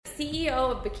CEO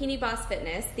of Bikini Boss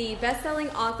Fitness, the best-selling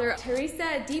author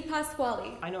Theresa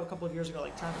Depasquale. I know a couple of years ago,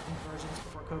 like traffic conversions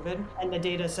before COVID, and the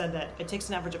data said that it takes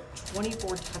an average of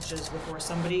 24 touches before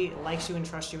somebody likes you and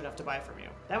trusts you enough to buy from you.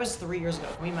 That was 3 years ago.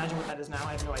 Can we imagine what that is now?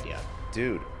 I have no idea.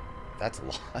 Dude, that's a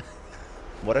lot.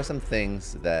 What are some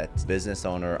things that business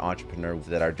owner, entrepreneur,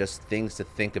 that are just things to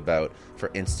think about for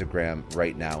Instagram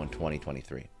right now in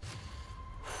 2023?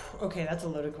 Okay, that's a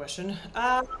loaded question.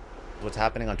 What's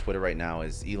happening on Twitter right now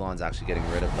is Elon's actually getting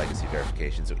rid of legacy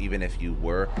verification. So even if you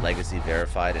were legacy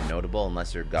verified and notable,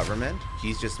 unless you're government,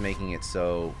 he's just making it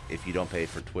so if you don't pay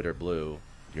for Twitter Blue,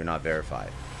 you're not verified,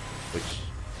 which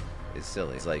is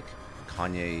silly. It's like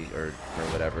Kanye or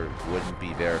whatever wouldn't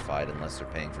be verified unless they're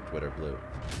paying for Twitter Blue.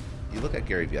 You look at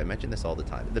Gary Vee, I mention this all the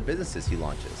time. The businesses he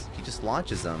just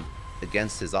launches them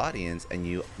against his audience, and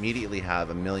you immediately have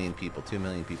 1 million people, 2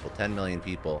 million people, 10 million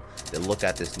people that look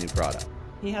at this new product.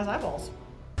 He has eyeballs.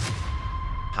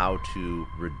 How to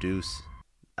reduce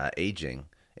aging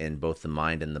in both the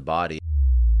mind and the body.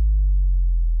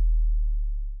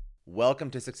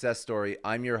 Welcome to Success Story.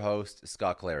 I'm your host,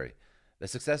 Scott Clary. The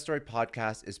Success Story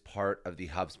podcast is part of the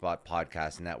HubSpot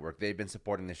podcast network. They've been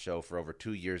supporting the show for over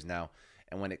 2 years now.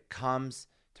 And when it comes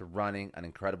to running an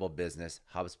incredible business,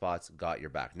 HubSpot's got your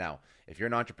back. Now, if you're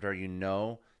an entrepreneur, you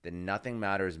know that nothing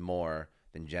matters more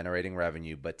than generating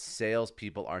revenue, but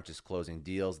salespeople aren't just closing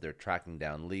deals, they're tracking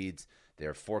down leads,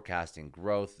 they're forecasting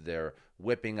growth, they're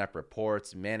whipping up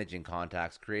reports, managing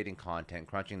contacts, creating content,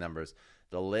 crunching numbers.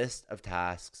 The list of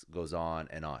tasks goes on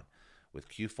and on. With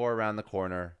Q4 around the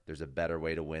corner, there's a better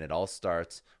way to win. It all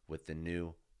starts with the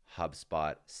new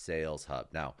HubSpot Sales Hub.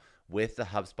 Now, with the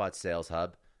HubSpot Sales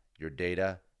Hub, your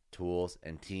data, tools,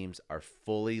 and teams are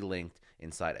fully linked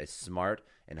inside a smart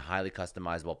and highly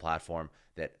customizable platform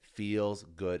that feels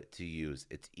good to use.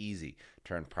 It's easy.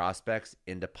 Turn prospects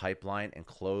into pipeline and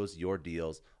close your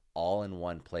deals all in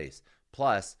one place.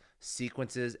 Plus,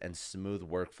 sequences and smooth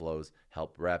workflows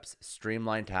help reps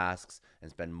streamline tasks and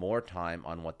spend more time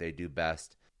on what they do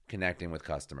best, connecting with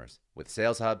customers. With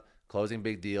Sales Hub, closing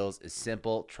big deals is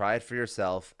simple. Try it for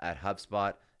yourself at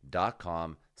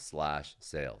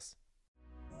HubSpot.com/sales.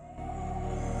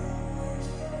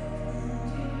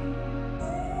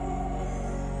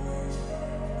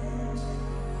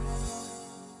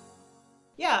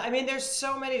 Yeah, I mean, there's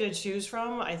so many to choose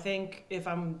from. I think if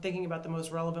I'm thinking about the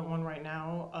most relevant one right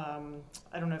now,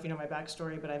 I don't know if you know my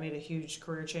backstory, but I made a huge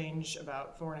career change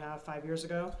about 4.5, 5 years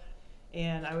ago.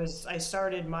 And I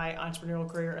started my entrepreneurial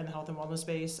career in the health and wellness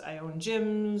space. I owned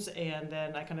gyms, and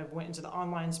then I kind of went into the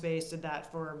online space, did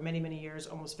that for many, many years,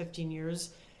 almost 15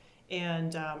 years.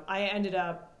 And I ended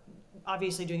up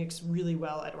obviously doing really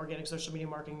well at organic social media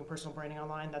marketing and personal branding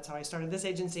online. That's how I started this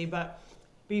agency. But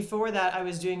before that, I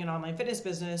was doing an online fitness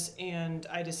business, and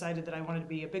I decided that I wanted to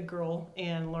be a big girl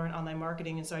and learn online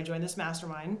marketing. And so I joined this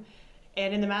mastermind.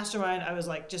 And in the mastermind, I was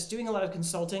like just doing a lot of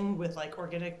consulting with like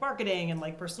organic marketing and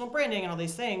like personal branding and all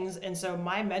these things. And so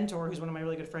my mentor, who's one of my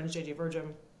really good friends, JJ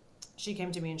Virgin, she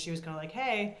came to me and she was kind of like,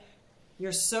 hey,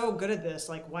 you're so good at this.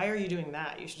 Like, why are you doing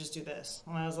that? You should just do this.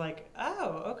 And I was like,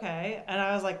 oh, okay. And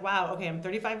I was like, wow, okay, I'm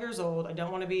 35 years old. I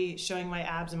don't want to be showing my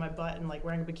abs and my butt and like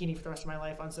wearing a bikini for the rest of my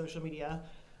life on social media.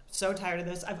 So tired of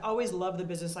this. I've always loved the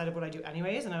business side of what I do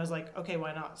anyways. And I was like, okay,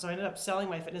 why not? So I ended up selling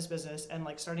my fitness business and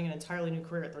like starting an entirely new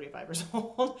career at 35 years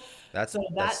old. That's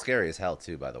scary as hell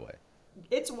too, by the way.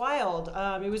 It's wild.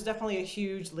 It was definitely a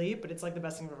huge leap, but it's like the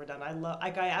best thing I've ever done.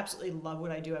 I absolutely love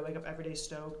what I do. I wake up every day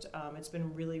stoked. It's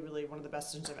been really, really one of the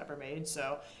best decisions I've ever made.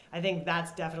 So I think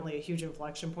that's definitely a huge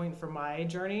inflection point for my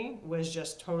journey, was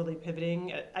just totally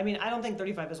pivoting. I mean, I don't think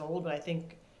 35 is old, but I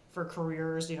think for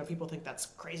careers, you know, people think that's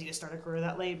crazy to start a career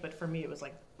that late. But for me, it was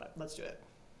like, let's do it.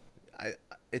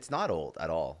 It's not old at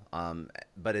all,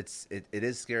 but it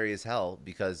is scary as hell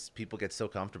because people get so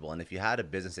comfortable. And if you had a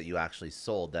business that you actually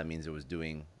sold, that means it was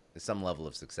doing some level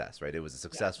of success, right? It was a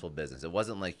successful business. It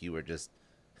wasn't like you were just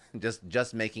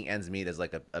making ends meet as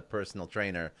like a personal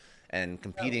trainer and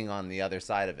competing on the other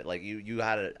side of it. Like you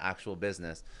had an actual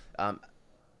business.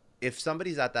 If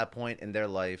somebody's at that point in their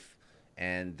life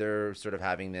and they're sort of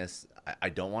having this, I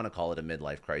don't want to call it a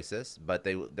midlife crisis, but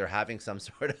they're having some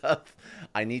sort of,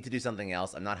 I need to do something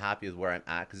else. I'm not happy with where I'm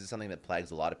at, because it's something that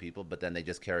plagues a lot of people, but then they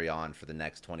just carry on for the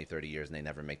next 20, 30 years and they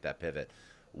never make that pivot.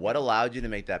 What allowed you to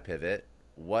make that pivot?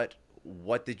 What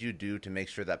did you do to make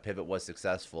sure that pivot was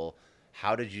successful?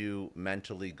 How did you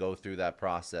mentally go through that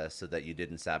process so that you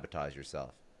didn't sabotage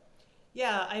yourself?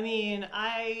 Yeah, I mean,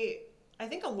 I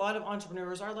think a lot of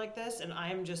entrepreneurs are like this, and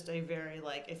I'm just a very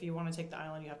like, if you want to take the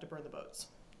island, you have to burn the boats.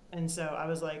 And so I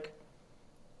was like,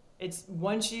 it's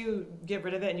once you get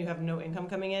rid of it and you have no income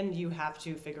coming in, you have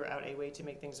to figure out a way to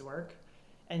make things work.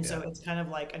 And so Yeah. it's kind of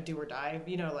like a do or die,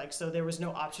 like, so there was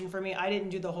no option for me. I didn't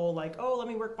do the whole like, oh, let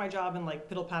me work my job and like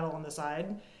piddle paddle on the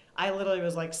side. I literally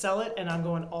was like, sell it and I'm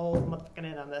going all fucking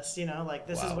in on this, like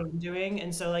this is Wow. what I'm doing.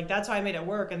 And so like, that's how I made it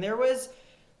work. And there was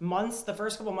months, the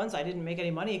first couple months, I didn't make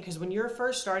any money because when you're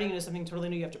first starting into something totally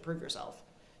new, you have to prove yourself.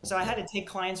 So I had to take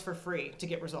clients for free to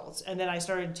get results. And then I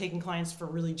started taking clients for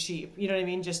really cheap, you know what I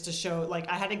mean? Just to show, like,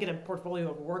 I had to get a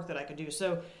portfolio of work that I could do.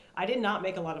 So I did not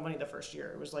make a lot of money the first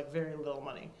year. It was like very little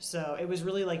money. So it was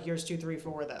really like years 2, 3,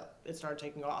 4 that it started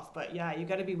taking off. But yeah, you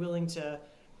got to be willing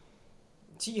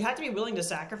you have to be willing to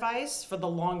sacrifice for the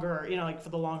longer, like for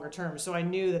the longer term. So I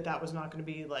knew that was not going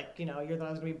to be like, year that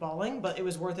I was going to be balling, but it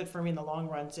was worth it for me in the long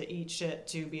run to eat shit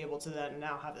to be able to then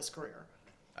now have this career.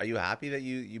 Are you happy that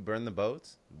you burned the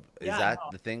boats? Is Yeah, that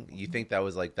no. the thing? You think that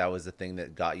was the thing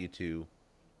that got you to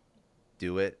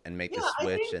do it and make the Yeah,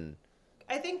 switch? And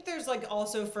I think there's like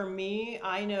also for me,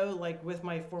 I know like with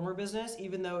my former business,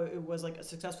 even though it was like a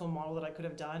successful model that I could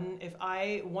have done,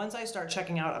 once I start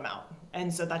checking out, I'm out.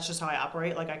 And so that's just how I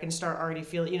operate. Like I can start already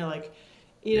feeling,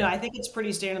 I think it's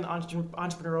pretty standard in the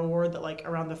entrepreneurial world that like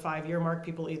around the 5-year mark,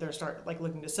 people either start like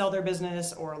looking to sell their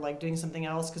business or like doing something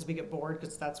else because we get bored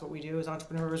because that's what we do as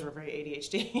entrepreneurs. We're very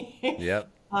ADHD. yep.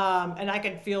 And I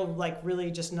could feel like really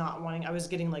just not wanting, I was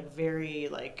getting like very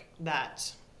like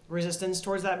that resistance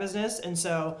towards that business. And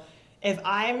so if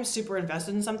I'm super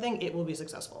invested in something, it will be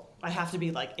successful. I have to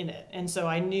be like in it. And so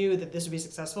I knew that this would be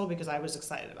successful because I was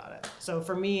excited about it. So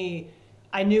for me,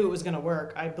 I knew it was going to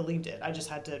work. I believed it. I just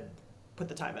had to put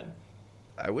the time in.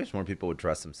 I wish more people would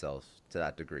trust themselves to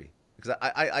that degree, because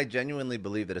I genuinely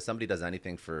believe that if somebody does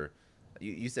anything for,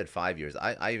 you said 5 years,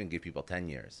 I even give people 10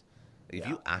 years. If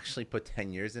you actually put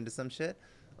 10 years into some shit,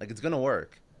 like it's going to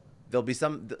work. There'll be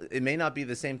it may not be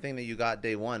the same thing that you got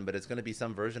day one, but it's going to be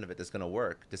some version of it that's going to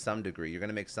work to some degree. You're going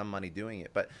to make some money doing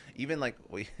it. But even like,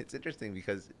 it's interesting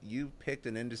because you picked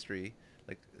an industry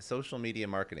like social media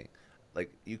marketing.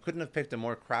 Like you couldn't have picked a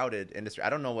more crowded industry. I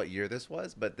don't know what year this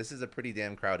was, but this is a pretty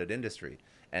damn crowded industry.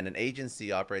 And an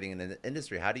agency operating in an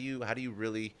industry, how do you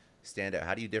really stand out?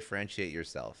 How do you differentiate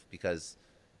yourself? Because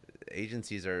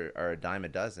agencies are a dime a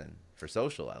dozen for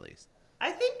social, at least.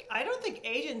 I don't think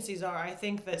agencies are. I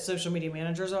think that social media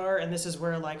managers are, and this is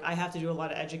where like I have to do a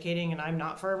lot of educating, and I'm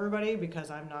not for everybody because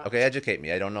I'm not. Okay, educate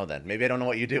me. I don't know then. Maybe I don't know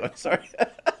what you do. I'm sorry.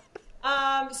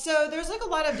 So there's like a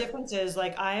lot of differences.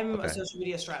 Like I'm a social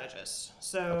media strategist.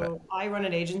 So I run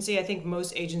an agency. I think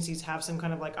most agencies have some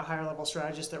kind of like a higher level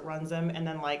strategist that runs them. And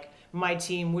then like my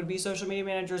team would be social media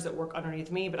managers that work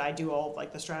underneath me, but I do all of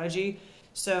like the strategy.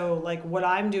 So like what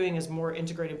I'm doing is more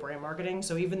integrated brand marketing.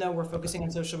 So even though we're focusing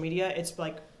on social media, it's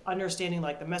like understanding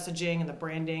like the messaging and the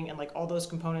branding and like all those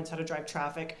components, how to drive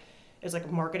traffic. Is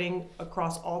like marketing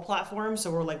across all platforms.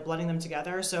 So we're like blending them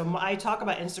together. So I talk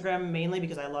about Instagram mainly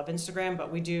because I love Instagram,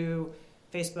 but we do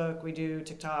Facebook, we do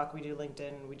TikTok, we do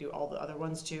LinkedIn, we do all the other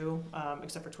ones too,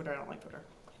 except for Twitter. I don't like Twitter.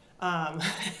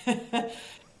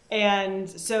 And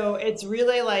so it's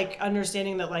really like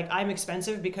understanding that like I'm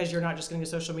expensive because you're not just going to be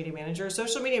a social media manager.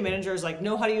 Social media managers like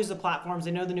know how to use the platforms.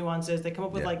 They know the nuances. They come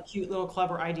up with like cute little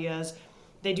clever ideas.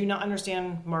 They do not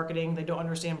understand marketing. They don't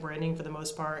understand branding for the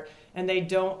most part. And they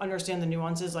don't understand the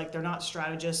nuances. Like they're not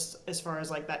strategists as far as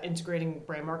like that integrating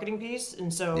brand marketing piece.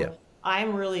 And so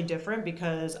I'm really different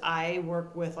because I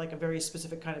work with like a very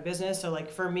specific kind of business. So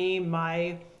like for me,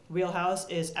 my wheelhouse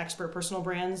is expert personal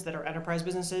brands that are enterprise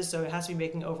businesses. So it has to be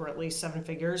making over at least 7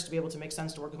 figures to be able to make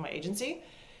sense to work with my agency.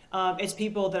 It's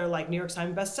people that are like New York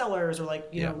Times bestsellers or like,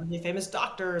 you know, really famous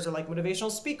doctors or like motivational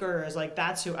speakers. Like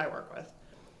that's who I work with.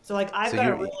 So like I've got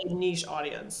a really niche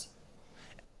audience.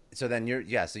 So then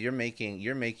you're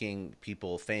making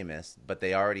people famous, but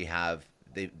they already have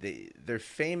they're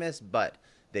famous, but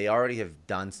they already have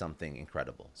done something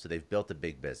incredible. So they've built a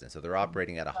big business. So they're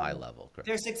operating at a high level. Correct?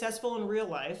 They're successful in real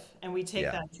life, and we take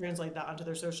that and translate that onto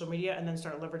their social media and then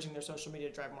start leveraging their social media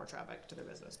to drive more traffic to their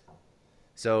business.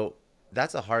 So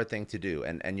that's a hard thing to do.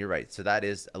 And you're right. So that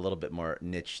is a little bit more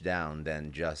niche down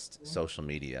than just social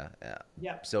media.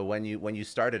 So when you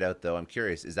started out, though, I'm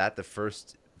curious, is that the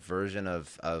first version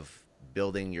of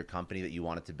building your company that you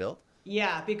wanted to build?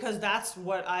 Yeah, because that's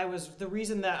what the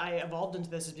reason that I evolved into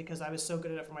this is because I was so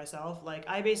good at it for myself. Like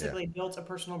I basically built a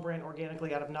personal brand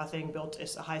organically out of nothing, built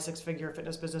a high 6-figure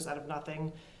fitness business out of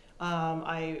nothing.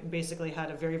 I basically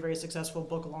had a very, very successful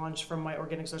book launch from my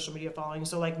organic social media following.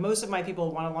 So like most of my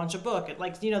people want to launch a book.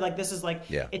 This is like,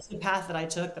 it's the path that I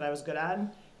took that I was good at.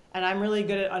 And I'm really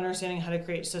good at understanding how to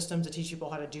create systems to teach people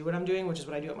how to do what I'm doing, which is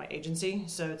what I do at my agency.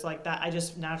 So it's like that. I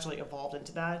just naturally evolved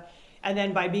into that. And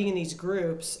then by being in these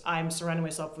groups, I'm surrounding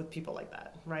myself with people like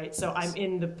that, right? So I'm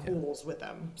in the pools with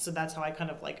them. So that's how I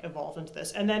kind of like evolved into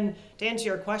this. And then to answer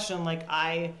your question, like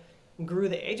I grew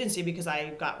the agency because I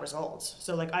got results.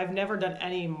 So like I've never done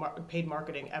any paid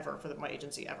marketing ever for my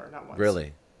agency ever, not once.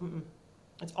 Really?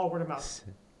 It's all word of mouth.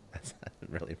 That's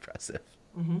really impressive.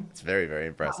 It's very, very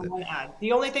impressive. One ad.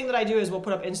 The only thing that I do is we'll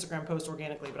put up Instagram posts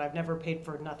organically, but I've never paid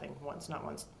for nothing once, not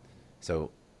once. So,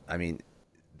 I mean,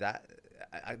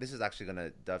 this is actually going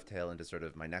to dovetail into sort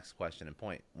of my next question and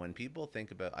point. When people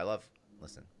think about,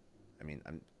 listen, I mean,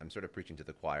 I'm sort of preaching to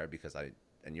the choir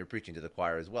and you're preaching to the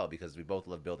choir as well, because we both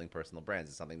love building personal brands.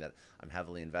 It's something that I'm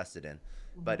heavily invested in.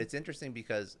 But it's interesting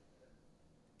because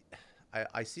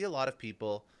I see a lot of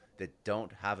people that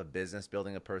don't have a business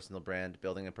building a personal brand.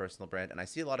 And I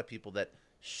see a lot of people that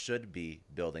should be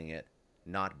building it,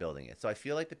 not building it. So I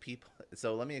feel like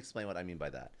so let me explain what I mean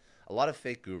by that. A lot of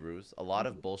fake gurus, a lot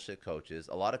of bullshit coaches,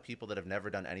 a lot of people that have never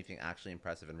done anything actually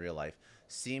impressive in real life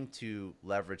seem to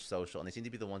leverage social, and they seem to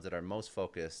be the ones that are most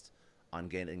focused on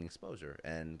getting exposure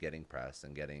and getting press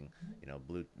and getting,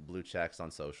 blue checks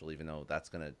on social, even though that's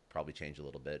going to probably change a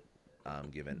little bit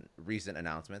given recent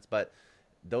announcements. But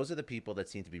those are the people that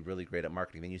seem to be really great at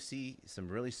marketing. Then you see some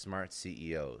really smart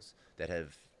CEOs that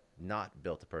have not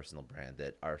built a personal brand,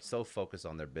 that are so focused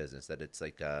on their business that it's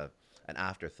like an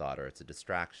afterthought or it's a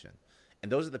distraction.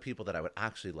 And those are the people that I would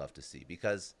actually love to see,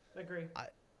 because I agree.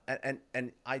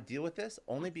 And I deal with this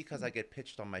only because I get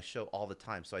pitched on my show all the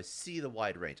time. So I see the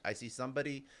wide range. I see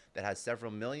somebody that has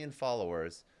several million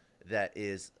followers that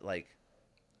is like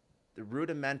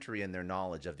rudimentary in their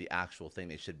knowledge of the actual thing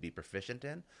they should be proficient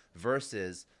in,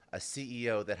 versus a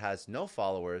CEO that has no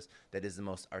followers that is the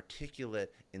most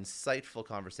articulate, insightful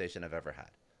conversation I've ever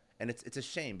had. And it's a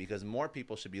shame, because more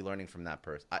people should be learning from that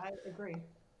person. I agree.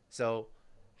 So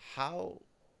how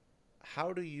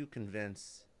do you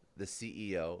convince the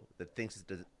CEO that thinks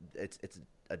it's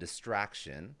a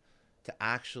distraction to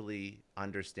actually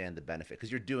understand the benefit?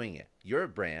 Because you're doing it. Your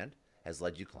brand has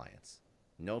led you clients,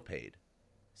 no paid.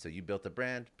 So you built a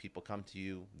brand, people come to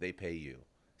you, they pay you.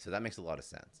 So that makes a lot of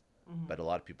sense. But a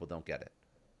lot of people don't get it.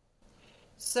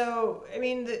 So, I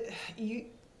mean,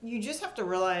 you just have to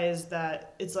realize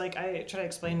that it's like I try to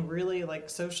explain, really, like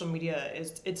social media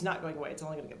it's not going away. It's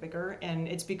only going to get bigger, and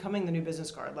it's becoming the new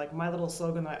business card. Like my little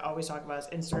slogan that I always talk about is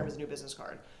Instagram is the new business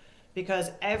card.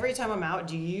 Because every time I'm out,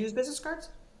 do you use business cards?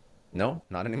 No,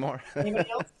 not anymore.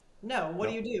 Anybody else? No. What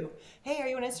do you do? Hey, are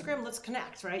you on Instagram? Let's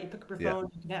connect, right? You pick up your phone,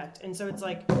 you connect. And so it's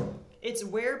like, it's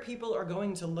where people are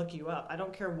going to look you up. I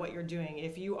don't care what you're doing.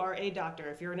 If you are a doctor,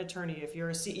 if you're an attorney, if you're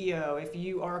a CEO, if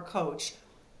you are a coach,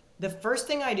 the first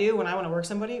thing I do when I want to work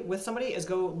with somebody is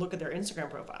go look at their Instagram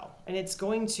profile. And it's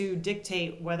going to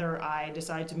dictate whether I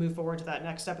decide to move forward to that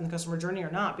next step in the customer journey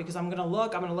or not, because I'm going to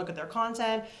look at their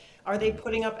content. Are they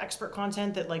putting up expert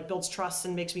content that like builds trust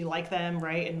and makes me like them,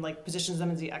 right? And like positions them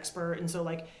as the expert. And so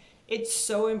like, it's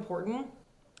so important.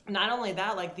 Not only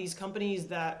that, like these companies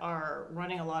that are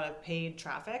running a lot of paid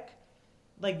traffic,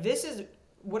 like this is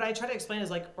what I try to explain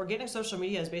is like organic social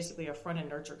media is basically a front end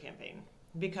nurture campaign,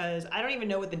 because I don't even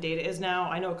know what the data is now.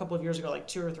 I know a couple of years ago, like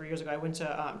 2 or 3 years ago, I went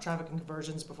to traffic and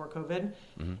conversions before COVID,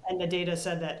 and the data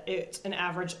said that it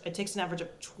takes an average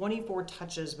of 24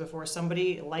 touches before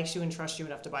somebody likes you and trusts you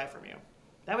enough to buy from you.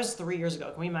 That was 3 years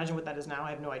ago. Can we imagine what that is now? I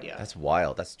have no idea. That's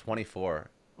wild. That's 24.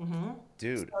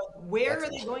 Dude. So where are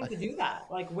they going to do that?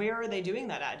 Like, where are they doing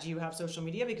that at? Do you have social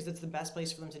media? Because it's the best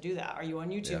place for them to do that. Are you on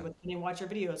YouTube? Yeah. Can they watch your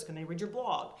videos? Can they read your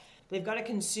blog? They've got to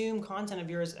consume content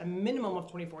of yours a minimum of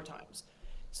 24 times.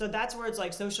 So that's where it's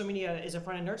like social media is a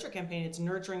front end nurture campaign. It's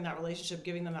nurturing that relationship,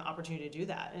 giving them the opportunity to do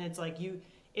that. And it's like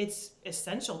it's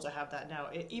essential to have that now,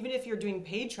 even if you're doing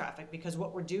paid traffic, because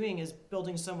what we're doing is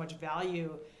building so much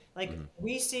value. Like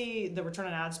we see the return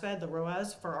on ad spend, the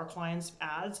ROAS for our clients'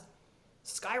 ads,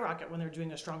 skyrocket when they're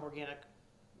doing a strong organic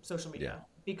social media,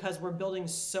 because we're building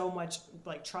so much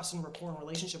like trust and rapport and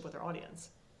relationship with our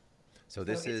audience. So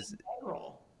this is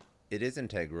integral. It is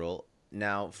integral.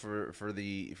 Now for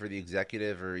the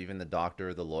executive or even the doctor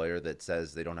or the lawyer that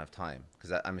says they don't have time,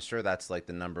 because I'm sure that's like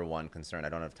the number one concern. I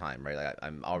don't have time, right? Like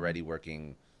I'm already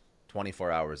working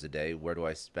 24 hours a day. Where do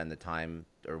I spend the time,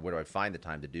 or where do I find the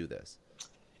time to do this?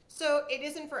 So it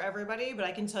isn't for everybody, but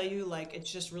I can tell you, like, it's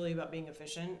just really about being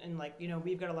efficient. And like,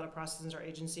 we've got a lot of processes in our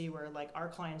agency where like our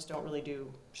clients don't really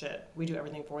do shit. We do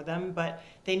everything for them, but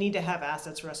they need to have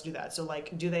assets for us to do that. So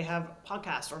like, do they have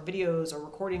podcasts or videos or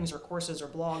recordings or courses or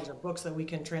blogs or books that we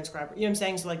can transcribe? You know what I'm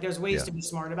saying? So like, there's ways to be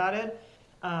smart about it.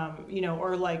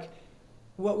 Or like,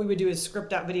 what we would do is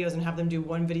script out videos and have them do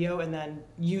one video and then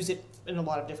use it in a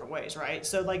lot of different ways, right?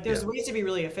 So like there's ways to be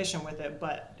really efficient with it,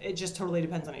 but it just totally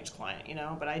depends on each client, you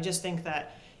know? But I just think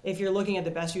that if you're looking at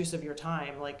the best use of your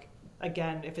time, like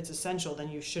again, if it's essential, then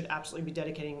you should absolutely be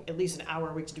dedicating at least an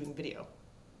hour a week to doing video.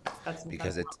 That's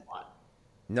it's a lot.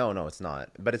 No, it's not.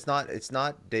 But it's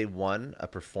not day one a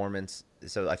performance.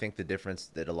 So I think the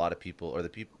difference that a lot of people or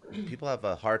people have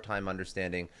a hard time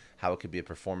understanding how it could be a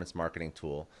performance marketing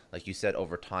tool. Like you said,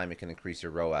 over time it can increase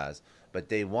your ROAS. But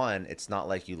day one, it's not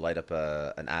like you light up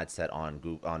an ad set on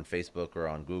Facebook or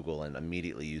on Google and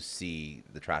immediately you see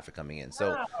the traffic coming in.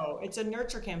 So no, it's a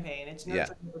nurture campaign. It's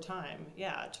nurturing over time.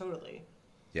 Yeah, totally.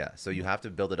 Yeah, so you have to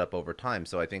build it up over time.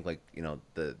 So I think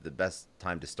the best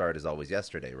time to start is always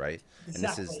yesterday, right?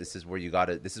 Exactly. And this is where you got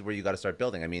to start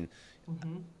building. I mean,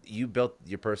 you built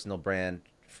your personal brand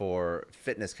for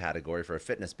fitness category for a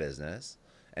fitness business,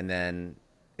 and then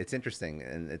it's interesting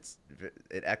and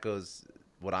it echoes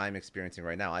what I'm experiencing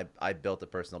right now. I built a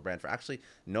personal brand for actually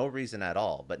no reason at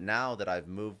all, but now that I've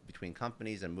moved between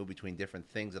companies and moved between different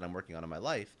things that I'm working on in my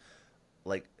life,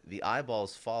 like the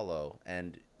eyeballs follow,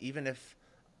 and even if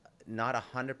not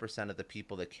 100% of the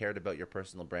people that cared about your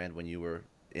personal brand when you were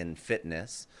in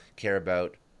fitness care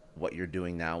about what you're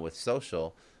doing now with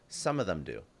social, some of them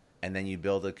do. And then you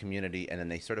build a community and then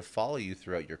they sort of follow you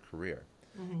throughout your career.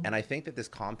 And I think that this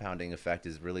compounding effect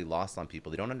is really lost on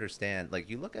people. They don't understand. Like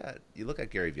you look at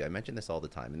Gary Vee. I mention this all the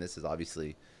time, and this is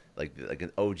obviously like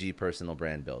an OG personal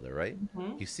brand builder, right?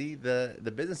 You see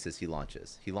the businesses he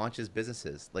launches. He launches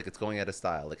businesses like it's going out of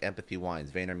style, like Empathy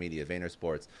Wines, VaynerMedia,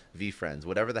 VaynerSports, VFriends,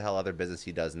 whatever the hell other business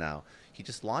he does now. He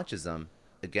just launches them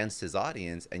against his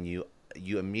audience, and you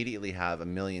immediately have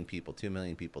 1 million people, 2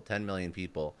 million people, 10 million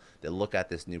people that look at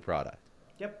this new product.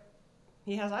 Yep.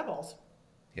 He has eyeballs.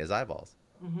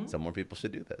 So more people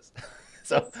should do this.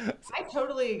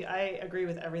 I agree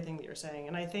with everything that you're saying.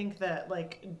 And I think that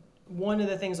like one of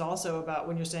the things also about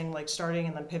when you're saying like starting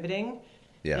and then pivoting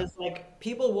is like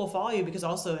people will follow you because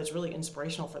also it's really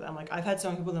inspirational for them. Like I've had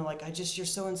some people that are like, you're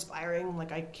so inspiring.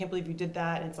 Like, I can't believe you did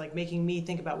that. And it's like making me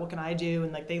think about what can I do?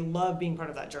 And like, they love being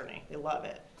part of that journey. They love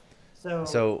it.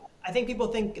 So I think people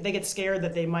think they get scared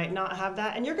that they might not have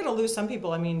that. And you're going to lose some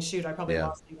people. I mean, shoot, I probably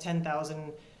lost like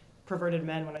 10,000 perverted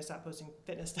men when I stopped posting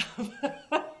fitness stuff.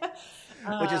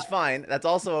 Which is fine. That's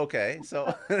also okay.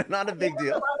 So not a big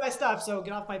deal. A lot of my stuff, so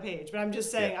get off my page. But I'm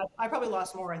just saying, I probably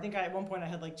lost more. I think at one point I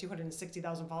had like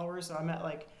 260,000 followers. So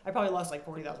I probably lost like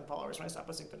 40,000 followers when I stopped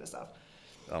posting fitness stuff.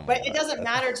 Oh but it doesn't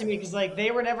matter to me because like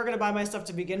they were never going to buy my stuff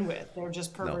to begin with. They were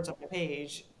just perverts on my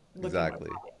page. Exactly.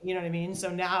 You know what I mean?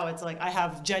 So now it's like I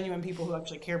have genuine people who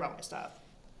actually care about my stuff.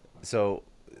 So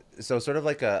sort of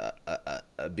like a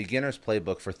beginner's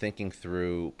playbook for thinking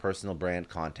through personal brand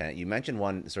content. You mentioned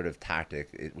one sort of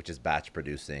tactic, which is batch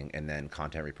producing and then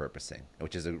content repurposing,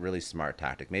 which is a really smart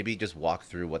tactic. Maybe just walk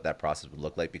through what that process would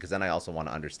look like, because then I also want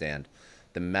to understand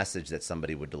the message that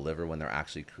somebody would deliver when they're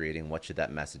actually creating. What should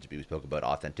that message be? We spoke about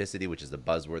authenticity, which is the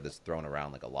buzzword that's thrown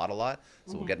around like a lot.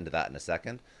 So we'll get into that in a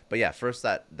second. But yeah, first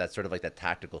that's sort of like that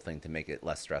tactical thing to make it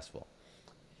less stressful.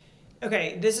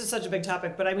 Okay, this is such a big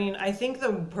topic, but I mean, I think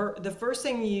the first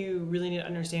thing you really need to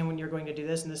understand when you're going to do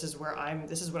this, and this is what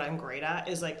I'm great at,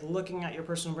 is like looking at your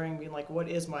personal brand and being like, what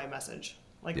is my message?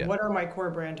 Like, what are my core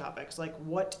brand topics? Like,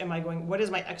 what is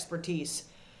my expertise?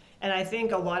 And I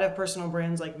think a lot of personal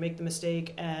brands like make the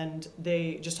mistake and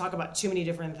they just talk about too many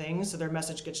different things, so their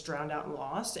message gets drowned out and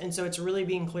lost. And so it's really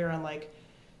being clear on like,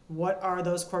 what are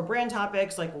those core brand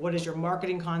topics? Like, what is your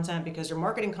marketing content? Because your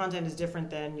marketing content is different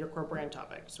than your core brand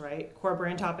topics, right? Core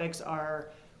brand topics are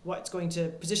what's going to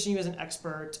position you as an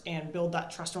expert and build that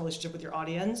trust and relationship with your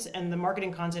audience. And the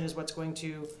marketing content is what's going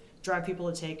to drive people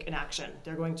to take an action.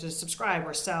 They're going to subscribe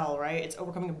or sell, right? It's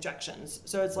overcoming objections.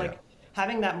 So it's like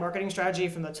having that marketing strategy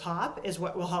from the top is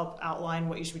what will help outline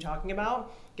what you should be talking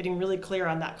about, getting really clear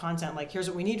on that content. Like, here's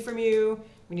what we need from you.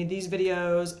 We need these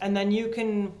videos. And then you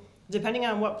can, depending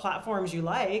on what platforms you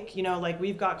like, you know, like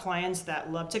we've got clients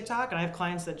that love TikTok and I have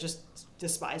clients that just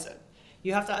despise it.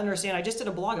 You have to understand, I just did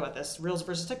a blog about this, Reels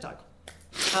versus TikTok.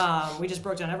 We just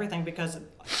broke down everything because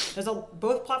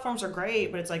both platforms are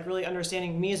great, but it's like really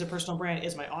understanding me as a personal brand.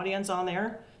 Is my audience on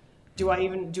there? Do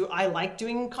I like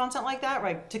doing content like that?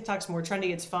 Right? TikTok's more trendy.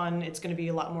 It's fun. It's going to be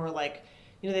a lot more like,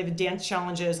 you know, they have dance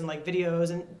challenges and like videos.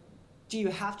 And do you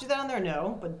have to do that on there?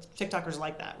 No, but TikTokers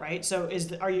like that, right? So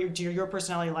do your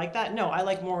personality like that? No, I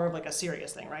like more of like a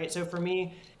serious thing, right? So for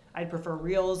me, I'd prefer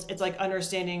Reels. It's like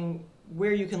understanding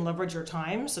where you can leverage your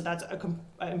time. So that's an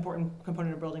important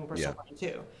component of building personal brand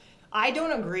too. I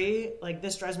don't agree. Like,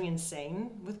 this drives me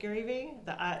insane with Gary Vee.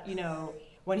 That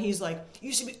when he's like,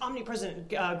 you should be omnipresent,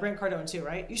 Grant Cardone too,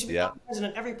 right? You should be omnipresent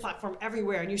on every platform,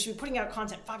 everywhere, and you should be putting out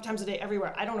content 5 times a day,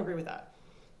 everywhere. I don't agree with that.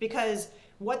 Because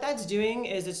what that's doing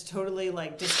is it's totally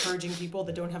like discouraging people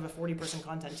that don't have a 40-person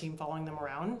content team following them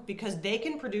around, because they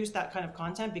can produce that kind of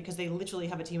content because they literally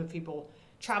have a team of people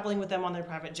traveling with them on their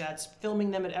private jets,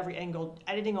 filming them at every angle,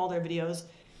 editing all their videos.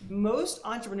 Most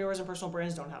entrepreneurs and personal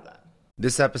brands don't have that.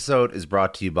 This episode is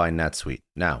brought to you by NetSuite.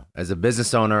 Now, as a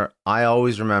business owner, I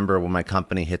always remember when my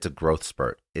company hits a growth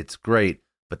spurt. It's great,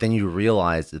 but then you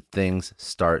realize that things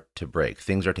start to break.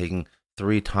 Things are taking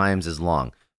 3 times as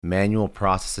long. Manual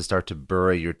processes start to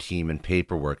bury your team in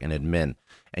paperwork and admin,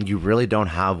 and you really don't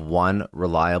have one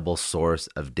reliable source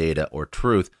of data or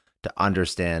truth to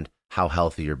understand how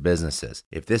healthy your business is.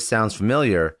 If this sounds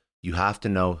familiar, you have to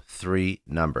know 3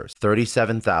 numbers.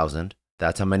 37,000,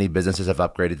 that's how many businesses have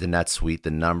upgraded to NetSuite, the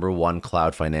 #1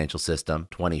 cloud financial system.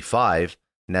 25,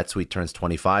 NetSuite turns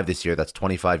 25 this year. That's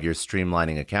 25 years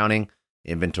streamlining accounting,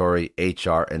 inventory,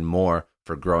 HR, and more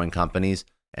for growing companies.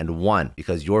 And 1,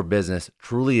 because your business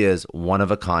truly is one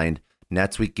of a kind,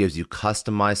 NetSuite gives you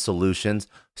customized solutions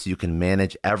so you can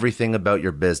manage everything about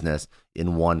your business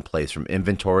in one place, from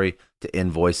inventory to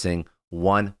invoicing,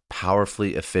 one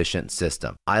powerfully efficient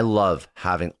system. I love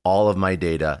having all of my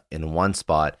data in one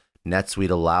spot. NetSuite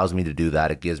allows me to do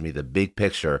that. It gives me the big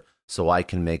picture so I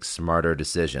can make smarter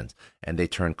decisions. And they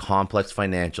turn complex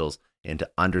financials into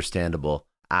understandable,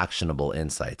 actionable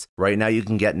insights. Right now, you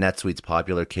can get NetSuite's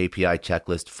popular KPI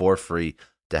checklist for free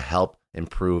to help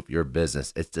improve your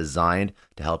business. It's designed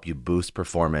to help you boost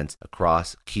performance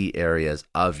across key areas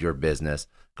of your business.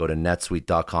 Go to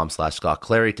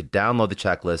netsuite.com/ScottClary to download the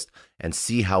checklist and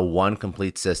see how one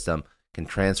complete system can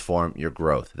transform your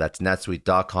growth. That's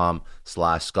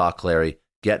netsuite.com/ScottClary.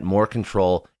 Get more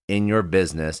control in your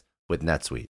business with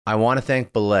NetSuite. I want to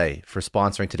thank Belay for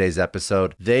sponsoring today's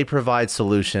episode. They provide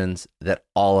solutions that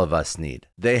all of us need.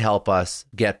 They help us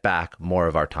get back more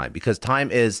of our time, because time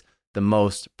is the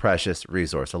most precious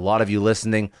resource. A lot of you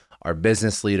listening are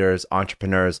business leaders,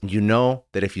 entrepreneurs. You know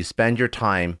that if you spend your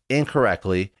time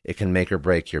incorrectly, it can make or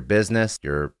break your business,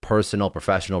 your personal,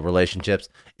 professional relationships.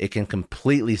 It can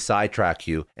completely sidetrack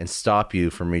you and stop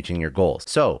you from reaching your goals.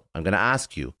 So I'm going to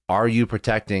ask you, are you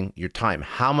protecting your time?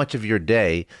 How much of your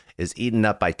day is eaten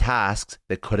up by tasks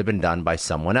that could have been done by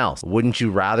someone else? Wouldn't you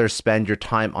rather spend your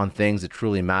time on things that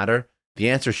truly matter?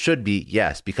 The answer should be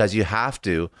yes, because you have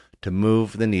to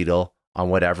move the needle on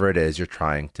whatever it is you're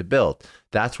trying to build.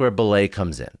 That's where Belay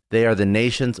comes in. They are the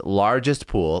nation's largest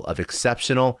pool of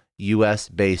exceptional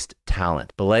US-based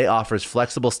talent. Belay offers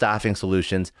flexible staffing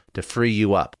solutions to free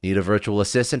you up. Need a virtual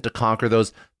assistant to conquer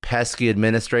those pesky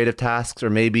administrative tasks, or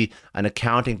maybe an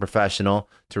accounting professional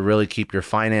to really keep your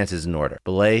finances in order?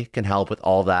 Belay can help with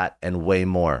all that and way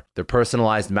more. Their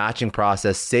personalized matching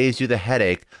process saves you the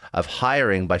headache of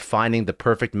hiring by finding the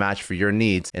perfect match for your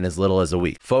needs in as little as a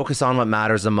week. Focus on what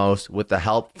matters the most with the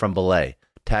help from Belay.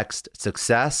 Text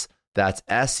SUCCESS, that's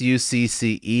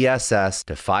SUCCESS,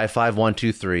 to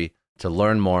 55123 to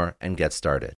learn more and get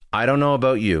started. I don't know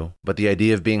about you, but the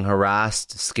idea of being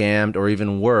harassed, scammed, or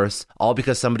even worse, all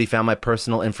because somebody found my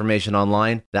personal information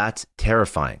online, that's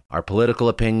terrifying. Our political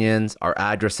opinions, our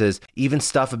addresses, even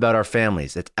stuff about our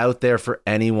families, it's out there for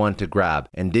anyone to grab.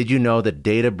 And did you know that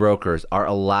data brokers are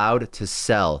allowed to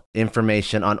sell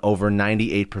information on over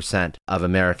 98% of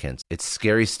Americans? It's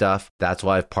scary stuff. That's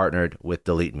why I've partnered with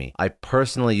Delete Me. I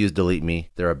personally use Delete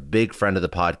Me. They're a big friend of the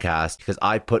podcast because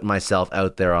I put myself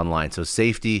out there online. So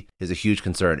safety is a huge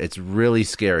concern. It's really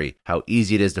scary how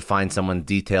easy it is to find someone's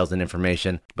details and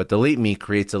information, but Delete Me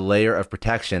creates a layer of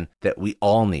protection that we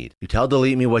all need. You tell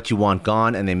Delete Me what you want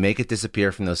gone, and they make it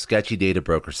disappear from those sketchy data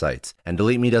broker sites. And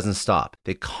Delete Me doesn't stop.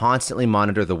 They constantly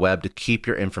monitor the web to keep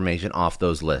your information off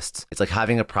those lists. It's like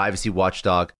having a privacy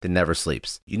watchdog that never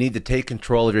sleeps. You need to take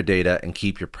control of your data and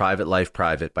keep your private life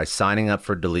private by signing up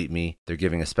for Delete Me. They're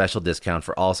giving a special discount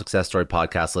for all Success Story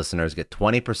podcast listeners. Get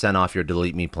 20% off your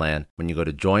Delete Me plan when you go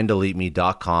to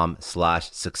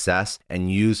joindeleteme.com/success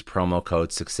and use promo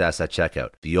code success at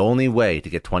checkout. The only way to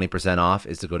get 20% off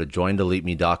is to go to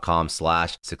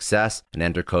joindeleteme.com/success and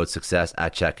enter code success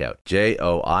at checkout.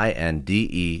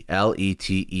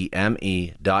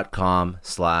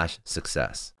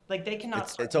 joindeleteme.com/success. Like, they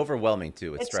cannot. It's overwhelming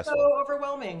too. It's stressful. So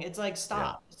overwhelming. It's like,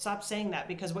 stop saying that,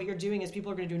 because what you're doing is people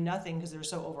are going to do nothing because they're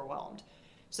so overwhelmed.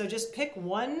 So just pick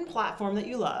one platform that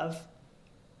you love.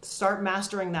 Start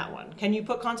mastering that one. Can you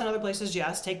put content other places?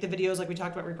 Yes. Take the videos like we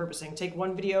talked about repurposing. Take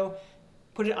one video,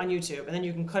 put it on YouTube, and then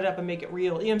you can cut it up and make it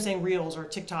real. You know what I'm saying? Reels or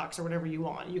TikToks or whatever you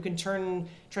want. You can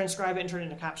transcribe it and turn it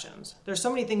into captions. There's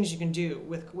so many things you can do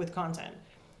with content.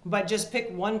 But just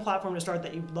pick one platform to start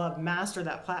that you love, master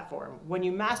that platform. When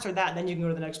you master that, then you can go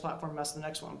to the next platform, master the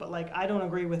next one. But like, I don't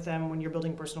agree with them when you're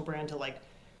building a personal brand to like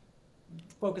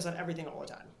focus on everything all the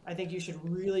time. I think you should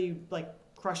really like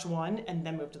crush one and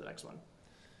then move to the next one.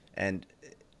 And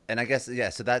I guess, yeah,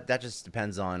 so that just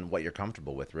depends on what you're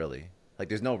comfortable with, really. Like,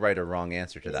 there's no right or wrong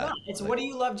answer to that. It's like, what do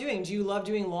you love doing? Do you love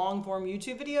doing long form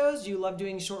YouTube videos? Do you love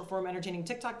doing short form entertaining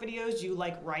TikTok videos? Do you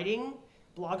like writing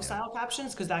blog style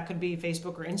captions? Because that could be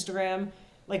Facebook or Instagram.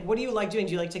 Like, what do you like doing?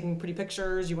 Do you like taking pretty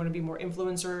pictures? You want to be more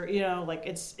influencer? You know, like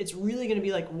it's really going to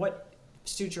be like what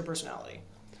suits your personality.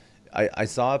 I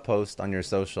saw a post on your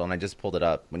social, and I just pulled it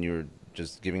up when you were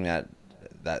just giving that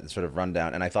sort of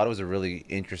rundown, and I thought it was a really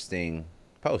interesting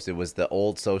post. It was the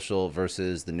old social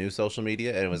versus the new social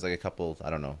media, and it was like a couple, I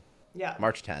don't know,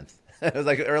 March 10th. It was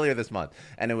like earlier this month,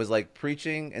 and it was like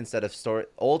preaching instead of story.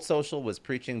 Old social was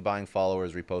preaching, buying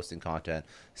followers, reposting content,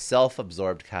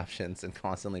 self-absorbed captions, and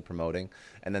constantly promoting.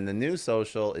 And then the new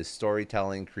social is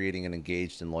storytelling, creating an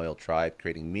engaged and loyal tribe,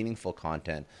 creating meaningful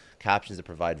content, captions that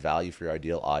provide value for your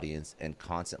ideal audience, and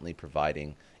constantly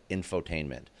providing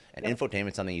infotainment. And infotainment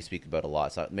is something you speak about a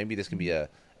lot. So maybe this can be a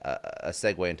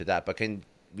segue into that. But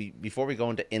before we go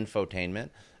into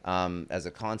infotainment as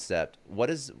a concept,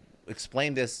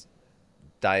 explain this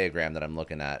diagram that I'm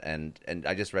looking at, and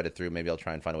I just read it through. Maybe I'll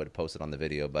try and find a way to post it on the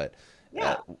video, but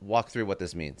walk through what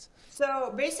this means.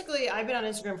 So basically, I've been on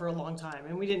Instagram for a long time,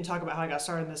 and we didn't talk about how I got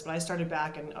started in this, but I started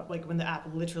back and like when the app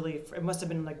literally, it must have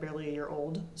been like barely a year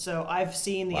old. So I've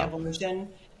seen the evolution.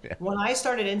 Yeah. When I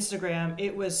started Instagram,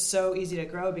 it was so easy to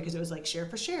grow because it was like share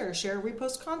for share,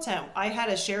 repost content. I had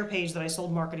a share page that I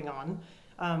sold marketing on.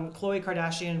 Khloe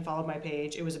Kardashian followed my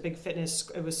page. It was a big fitness,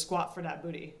 it was squat for that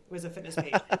booty. It was a fitness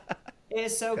page. It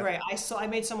is so great. I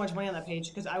made so much money on that page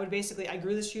because I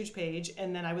grew this huge page,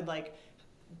 and then I would like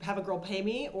have a girl pay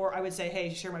me, or I would say,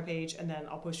 hey, share my page, and then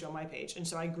I'll post you on my page. And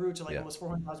so I grew to like almost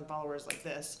 400,000 followers like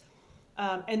this.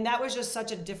 And that was just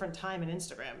such a different time in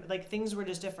Instagram. Like things were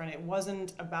just different. It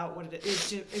wasn't about what it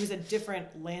is. It was a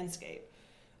different landscape.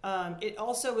 It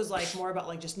also was like more about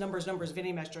like just numbers,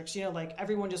 video metrics, you know, like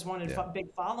everyone just wanted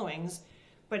big followings.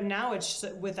 But now it's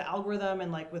with the algorithm and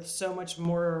like with so much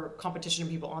more competition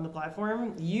and people on the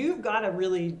platform, you've got to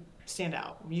really stand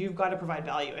out. You've got to provide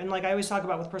value. And like I always talk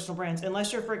about with personal brands,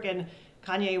 unless you're freaking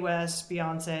Kanye West,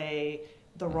 Beyonce,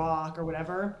 The Rock or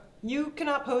whatever, you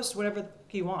cannot post whatever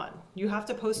you want. You have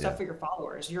to post stuff for your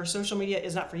followers. Your social media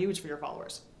is not for you, it's for your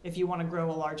followers if you want to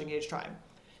grow a large engaged tribe.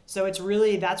 So it's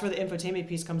really, that's where the infotainment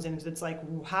piece comes in. It's like,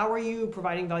 how are you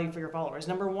providing value for your followers?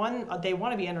 Number one, they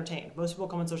want to be entertained. Most people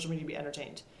come on social media to be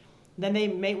entertained. Then they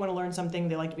may want to learn something.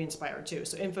 They like to be inspired too.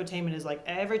 So infotainment is like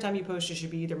every time you post, you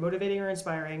should be either motivating or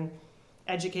inspiring,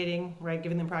 educating, right,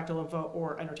 giving them practical info,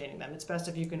 or entertaining them. It's best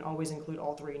if you can always include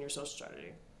all three in your social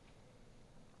strategy.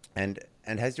 And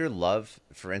has your love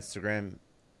for Instagram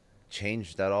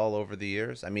changed at all over the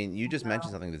years? I mean, you just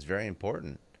mentioned something that's very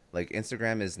important. Like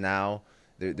Instagram is now,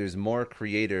 there's more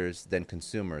creators than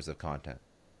consumers of content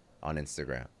on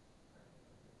Instagram.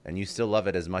 And you still love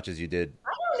it as much as you did. I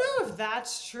don't know if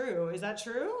that's true. Is that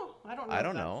true? I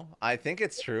don't know. I think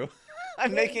it's true.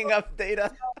 I'm making up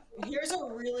data. Here's a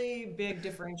really big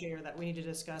differentiator that we need to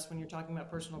discuss when you're talking about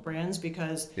personal brands,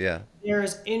 because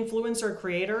there's influencer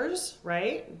creators,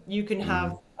 right? You can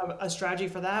have a strategy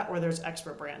for that, or there's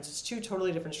expert brands. It's two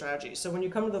totally different strategies. So when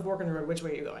you come to the fork in the road, which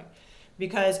way are you going?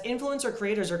 Because influencer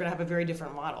creators are going to have a very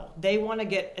different model. They want to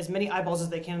get as many eyeballs as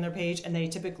they can on their page, and they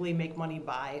typically make money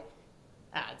by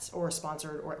ads or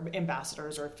sponsored or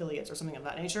ambassadors or affiliates or something of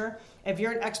that nature. If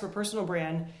you're an expert personal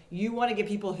brand, you want to get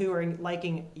people who are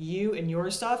liking you and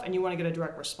your stuff, and you want to get a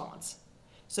direct response.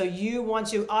 So you want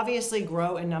to obviously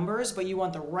grow in numbers, but you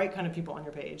want the right kind of people on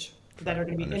your page that are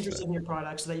going to be interested in your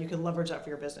product so that you can leverage that for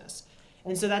your business.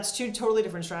 And so that's two totally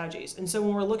different strategies. And so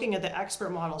when we're looking at the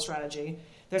expert model strategy,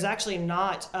 there's actually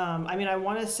not, I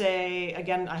want to say,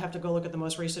 again, I have to go look at the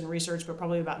most recent research, but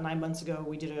probably about 9 months ago,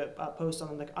 we did a post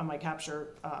on my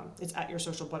capture. It's at Your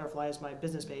Social Butterfly is my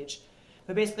business page.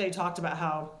 But basically I talked about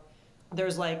how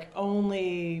there's like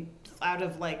only out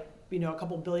of like, you know, a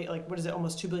couple billion, like what is it,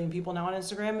 almost 2 billion people now on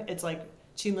Instagram, it's like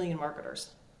 2 million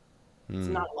marketers. It's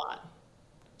not a lot.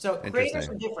 So creators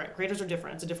are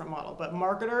different. It's a different model, but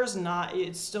marketers,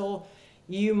 it's still,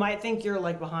 you might think you're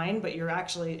like behind, but you're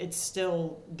actually,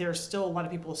 there's still a lot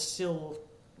of people still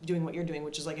doing what you're doing,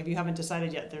 which is like, if you haven't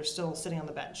decided yet, they're still sitting on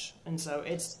the bench. And so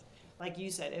it's like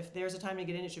you said, if there's a time to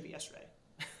get in, it should be yesterday.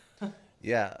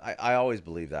 Yeah, I always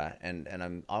believe that. And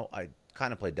I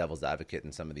kind of play devil's advocate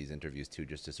in some of these interviews too,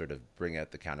 just to sort of bring out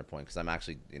the counterpoint. Cause I'm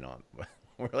actually, you know,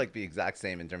 we're like the exact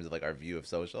same in terms of like our view of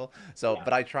social. So,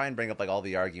 but I try and bring up like all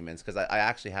the arguments, because I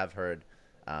actually have heard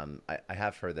I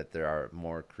have heard that there are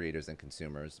more creators than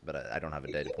consumers, but I don't have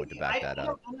a data point to back that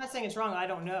up. I'm not saying it's wrong. I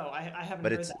don't know. I haven't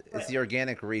But heard that. it's the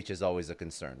organic reach is always a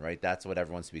concern, right? That's what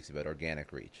everyone speaks about,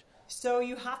 organic reach. So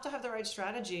you have to have the right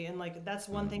strategy, and like that's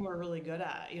one thing we're really good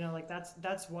at. Like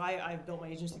that's why I've built my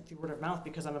agency through word of mouth,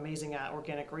 because I'm amazing at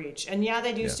organic reach. And yeah,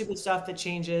 they do stupid stuff that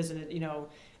changes and it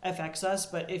affects us.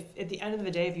 But if at the end of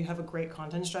the day, if you have a great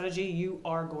content strategy, you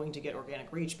are going to get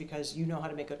organic reach because you know how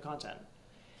to make good content.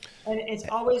 And it's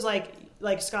always like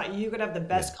Scott, you could have the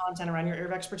best content around your area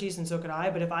of expertise, and so could I.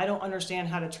 But if I don't understand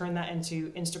how to turn that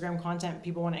into Instagram content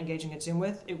people want to engage and consume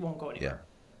with, it won't go anywhere.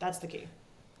 That's the key.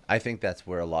 I think that's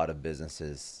where a lot of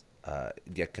businesses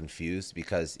get confused,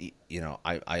 because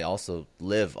I also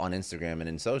live on Instagram and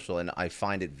in social, and I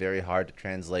find it very hard to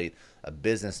translate a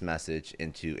business message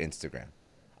into Instagram.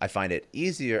 I find it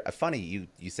easier. Funny,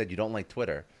 you said you don't like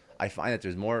Twitter. I find that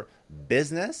there's more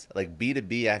business, like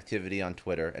B2B activity on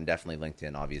Twitter, and definitely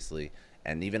LinkedIn, obviously,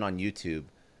 and even on YouTube,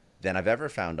 than I've ever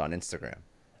found on Instagram.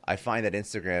 I find that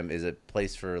Instagram is a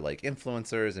place for like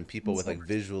influencers and people with like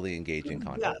visually engaging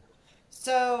content. Yeah.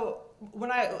 So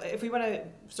if we want to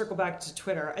circle back to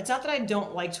Twitter, it's not that I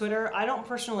don't like Twitter. I don't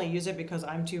personally use it because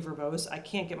I'm too verbose. I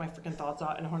can't get my freaking thoughts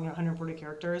out in 140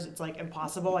 characters. It's like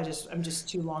impossible. I'm just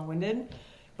too long-winded.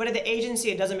 But at the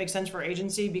agency, it doesn't make sense for our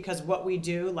agency, because what we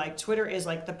do, like Twitter is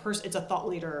like it's a thought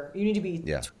leader. You need to be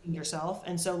tweeting yourself.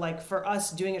 And so like for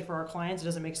us doing it for our clients, it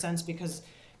doesn't make sense, because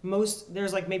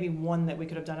there's like maybe one that we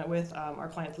could have done it with, our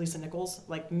client Lisa Nichols.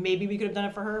 Like maybe we could have done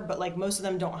it for her, but like most of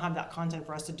them don't have that content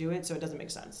for us to do it, so it doesn't make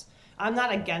sense. I'm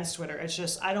not against Twitter. It's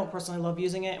just I don't personally love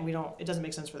using it, and it doesn't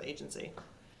make sense for the agency.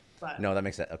 But no, that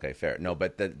makes sense. Okay, fair. No,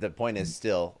 but the point is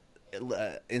still,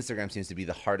 Instagram seems to be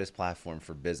the hardest platform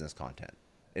for business content.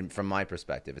 And from my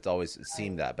perspective, it's always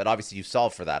seemed that. But obviously, you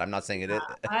solved for that. I'm not saying it is.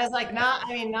 I was like,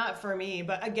 not for me.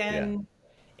 But again,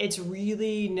 it's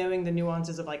really knowing the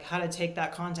nuances of like how to take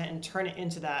that content and turn it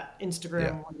into that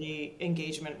Instagram-worthy,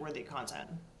 engagement-worthy content.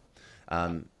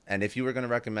 And if you were going to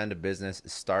recommend a business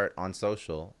start on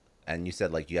social, and you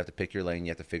said like you have to pick your lane,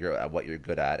 you have to figure out what you're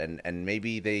good at, and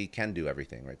maybe they can do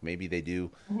everything, right? Maybe they do.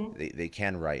 They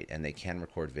can write, and they can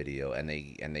record video, and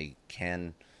they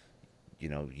can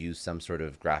use some sort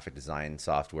of graphic design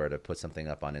software to put something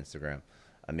up on Instagram.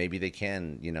 Maybe they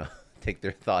can, take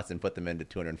their thoughts and put them into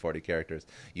 240 characters.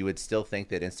 You would still think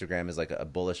that Instagram is like a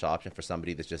bullish option for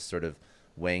somebody that's just sort of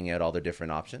weighing out all their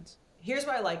different options? Here's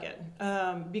why I like it,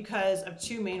 because of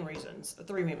three main reasons.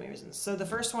 So the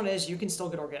first one is you can still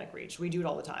get organic reach. We do it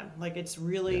all the time. Like it's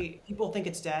really, people think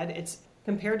it's dead. It's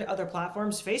compared to other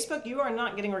platforms. Facebook, you are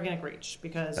not getting organic reach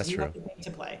because have to pay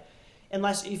to play.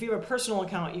 Unless if you have a personal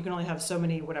account, you can only have so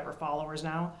many followers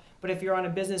now. But if you're on a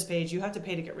business page, you have to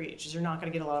pay to get reach, because you're not going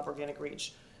to get a lot of organic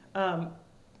reach.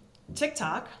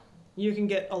 TikTok, you can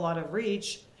get a lot of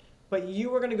reach, but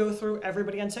you are going to go through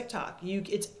everybody on TikTok.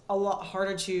 It's a lot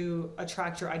harder to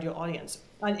attract your ideal audience.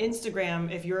 On Instagram,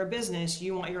 if you're a business,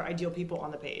 you want your ideal people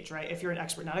on the page, right? If you're an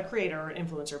expert, not a creator or an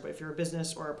influencer, but if you're a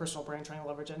business or a personal brand trying to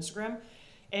leverage Instagram,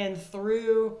 and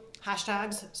through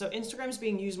hashtags. So Instagram's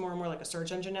being used more and more like a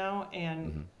search engine now,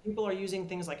 and people are using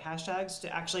things like hashtags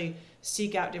to actually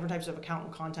seek out different types of account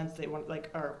and content they want,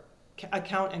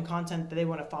 account and content that they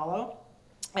want to follow.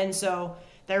 And so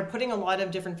they're putting a lot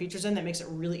of different features in that makes it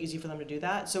really easy for them to do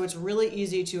that. So it's really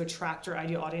easy to attract your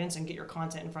ideal audience and get your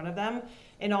content in front of them.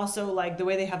 And also like the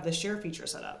way they have the share feature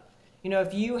set up.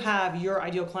 If you have your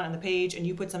ideal client on the page and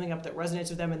you put something up that resonates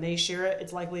with them and they share it,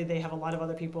 it's likely they have a lot of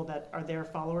other people that are their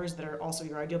followers that are also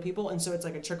your ideal people. And so it's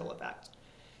like a trickle effect.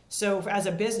 So as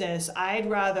a business, I'd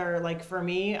rather, for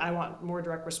me, I want more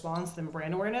direct response than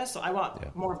brand awareness. So I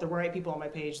want more of the right people on my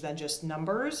page than just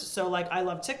numbers. So I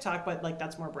love TikTok, but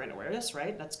that's more brand awareness,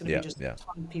 right? That's going to be just a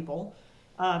ton of people.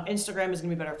 Instagram is going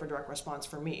to be better for direct response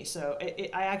for me. So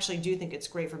I actually do think it's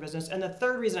great for business. And the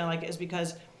third reason I like it is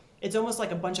because it's almost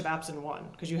like a bunch of apps in one,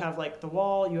 because you have the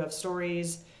wall, you have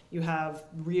stories, you have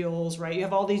reels, right? You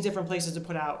have all these different places to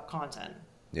put out content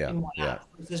in one app.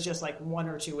 This is just one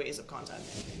or two ways of content.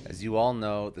 As you all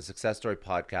know, the Success Story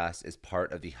podcast is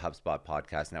part of the HubSpot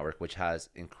podcast network, which has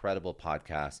incredible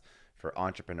podcasts for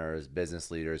entrepreneurs, business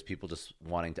leaders, people just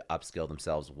wanting to upskill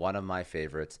themselves. One of my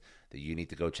favorites that you need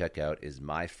to go check out is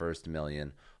My First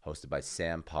Million, hosted by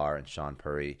Sam Parr and Sean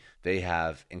Puri. They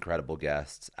have incredible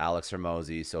guests, Alex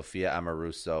Hermosi, Sophia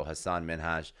Amoruso, Hassan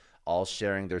Minhaj, all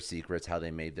sharing their secrets, how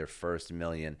they made their first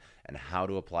million, and how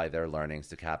to apply their learnings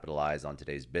to capitalize on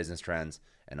today's business trends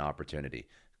and opportunity.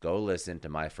 Go listen to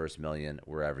My First Million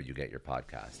wherever you get your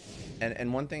podcast.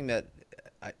 And one thing that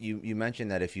you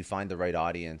mentioned, that if you find the right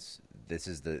audience,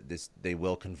 they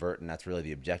will convert, and that's really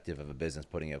the objective of a business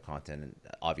putting out content. And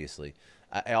obviously,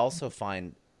 I also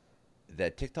find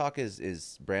that TikTok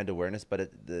is brand awareness,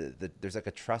 but there's like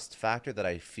a trust factor that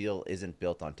I feel isn't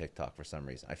built on TikTok for some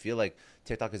reason. I feel like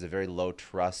TikTok is a very low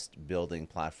trust building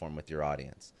platform with your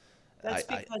audience. That's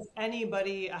because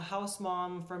anybody, a house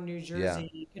mom from New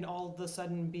Jersey, can all of a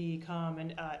sudden become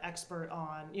an expert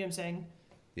on, you know what I'm saying?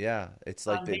 Yeah, it's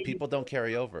like people don't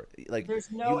carry over. Like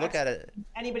There's no you look at it,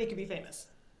 anybody could be famous.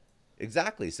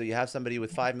 exactly. So you have somebody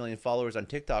with 5 million followers on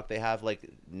TikTok, they have like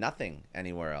nothing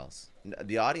anywhere else.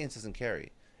 The audience doesn't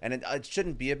carry, and it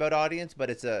shouldn't be about audience, but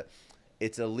it's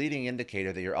a leading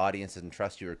indicator that your audience doesn't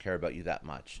trust you or care about you that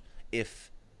much.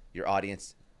 If your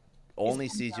audience only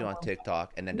sees you on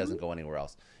TikTok and then doesn't go anywhere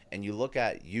else. And you look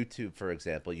at YouTube, for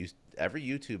example, every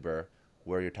YouTuber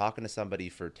where you're talking to somebody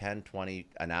for 10, 20,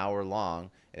 an hour long,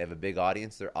 and they have a big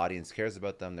audience, their audience cares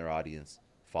about them, their audience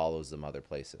follows them other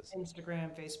places. Instagram,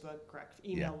 Facebook, correct.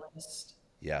 Email list.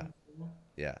 Yeah.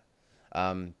 Yeah.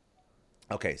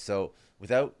 Okay, so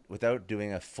without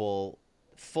doing a full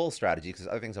strategy, because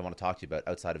there's other things I want to talk to you about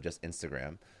outside of just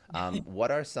Instagram,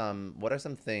 what are some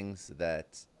things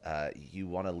that you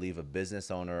want to leave a business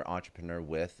owner, entrepreneur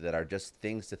with that are just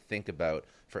things to think about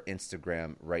for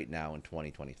Instagram right now in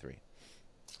 2023?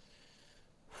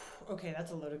 Okay,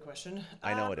 that's a loaded question.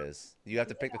 I know it is. You have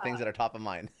to pick the things that are top of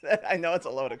mind. I know it's a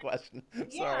loaded question.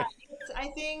 Sorry. I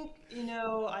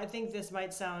think this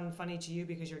might sound funny to you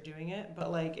because you're doing it,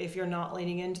 but like if you're not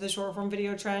leaning into the short form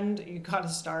video trend, you got to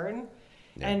start.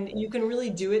 Yeah. And you can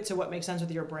really do it to what makes sense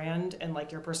with your brand and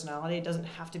like your personality. It doesn't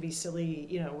have to be silly,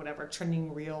 whatever,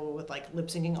 trending reel with like lip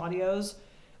syncing audios.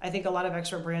 I think a lot of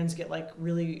expert brands get like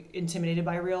really intimidated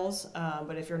by reels.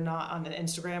 But if you're not on the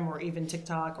Instagram or even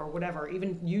TikTok or whatever,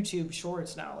 even YouTube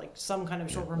shorts now, like some kind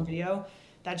of short form video,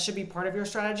 that should be part of your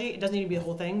strategy. It doesn't need to be the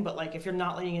whole thing, but like if you're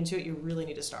not leaning into it, you really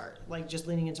need to start like just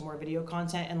leaning into more video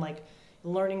content and like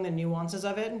learning the nuances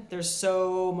of it. There's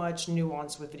so much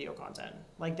nuance with video content,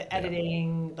 like the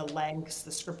editing, the lengths,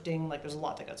 the scripting, like there's a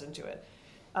lot that goes into it.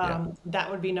 That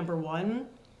would be number one.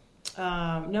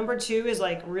 Number two is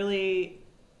like really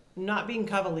not being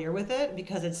cavalier with it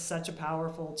because it's such a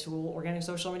powerful tool, organic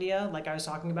social media. Like I was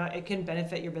talking about, it can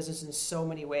benefit your business in so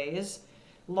many ways.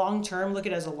 Long term, look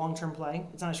at it as a long-term play.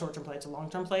 It's not a short-term play, it's a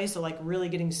long-term play. So like really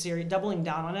getting serious, doubling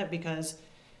down on it, because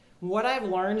what I've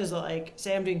learned is like,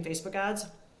 say I'm doing Facebook ads,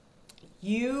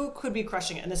 you could be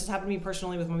crushing it. And this has happened to me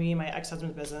personally with me and my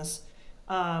ex-husband's business.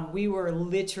 We were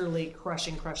literally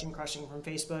crushing from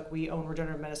Facebook. We own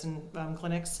regenerative medicine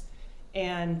clinics,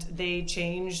 and they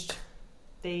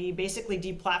basically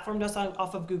deplatformed us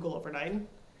off of Google overnight.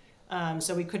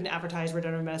 So we couldn't advertise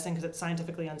regenerative medicine because it's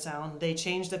scientifically unsound. They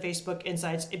changed the Facebook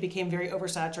insights. It became very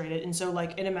oversaturated. And so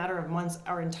like in a matter of months,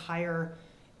 our entire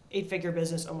 8-figure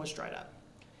business almost dried up.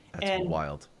 That's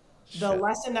wild. The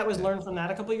lesson that was learned from that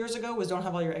a couple of years ago was don't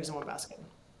have all your eggs in one basket.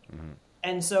 Mm-hmm.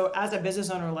 And so as a business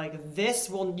owner, like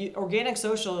organic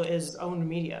social is owned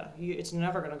media. It's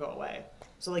never going to go away.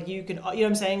 So like you can, you know what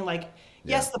I'm saying? Like,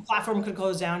 yes, the platform could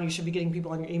close down. You should be getting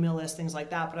people on your email list, things like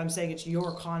that. But I'm saying it's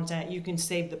your content. You can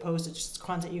save the post. It's just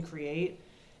content you create.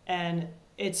 And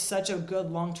it's such a good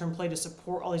long-term play to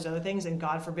support all these other things. And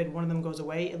God forbid one of them goes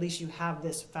away. At least you have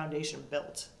this foundation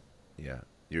built. Yeah.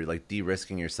 You're like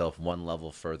de-risking yourself one level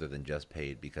further than just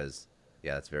paid because,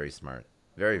 that's very smart.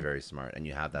 Very, very smart. And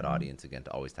you have that audience, again,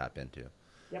 to always tap into.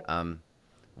 Yep.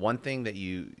 One thing that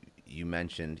you've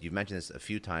mentioned this a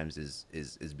few times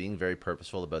is being very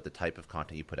purposeful about the type of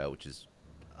content you put out, which is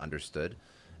understood.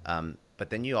 But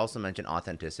then you also mentioned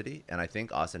authenticity. And I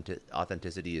think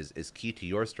authenticity is key to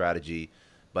your strategy,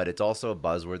 but it's also a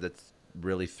buzzword that's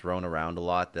really thrown around a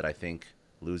lot that I think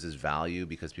loses value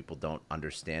because people don't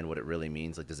understand what it really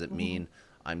means. Like, does it mean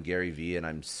I'm Gary Vee and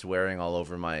I'm swearing all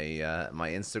over my my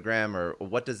Instagram, or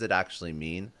what does it actually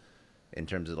mean in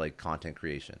terms of like content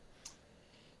creation?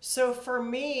 So for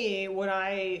me, when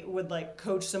I would like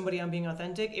coach somebody on being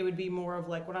authentic, it would be more of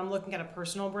like when I'm looking at a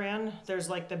personal brand, there's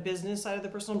like the business side of the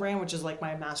personal brand, which is like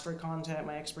my mastery content,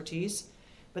 my expertise,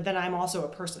 but then I'm also a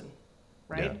person,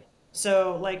 right? Yeah.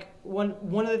 So like one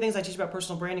of the things I teach about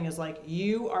personal branding is like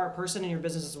you are a person and your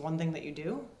business is one thing that you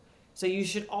do. So you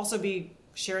should also be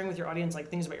sharing with your audience like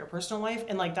things about your personal life,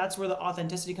 and like that's where the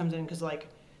authenticity comes in, because like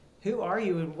who are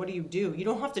you and what do you do? You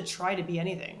don't have to try to be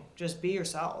anything, just be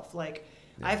yourself. Like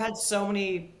I've had so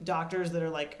many doctors that are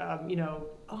like,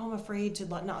 I'm afraid to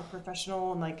not look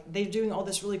professional, and like they're doing all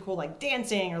this really cool like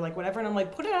dancing or like whatever, and I'm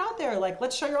like, put it out there, like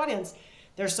let's show your audience.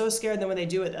 They're so scared that when they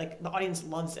do it, like the audience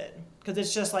loves it because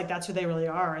it's just like that's who they really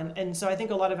are. And so I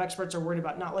think a lot of experts are worried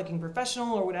about not looking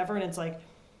professional or whatever, and it's like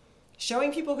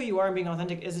showing people who you are and being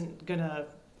authentic isn't gonna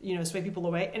sway people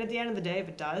away. And at the end of the day, if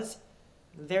it does,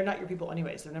 they're not your people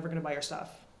anyways. They're never going to buy your stuff.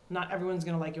 Not everyone's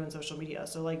going to like you on social media.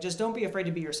 So like, just don't be afraid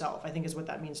to be yourself, I think is what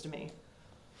that means to me.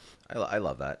 I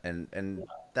love that. And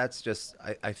that's just,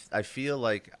 I feel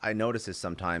like I notice this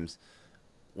sometimes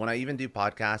when I even do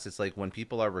podcasts. It's like when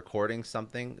people are recording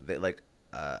something that like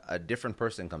a different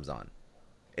person comes on.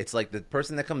 It's like the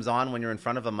person that comes on when you're in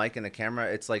front of a mic and a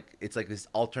camera, it's like this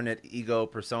alternate ego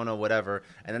persona, whatever.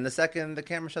 And then the second the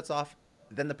camera shuts off,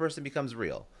 then the person becomes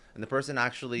real. And the person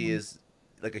actually is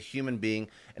like a human being.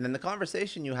 And then the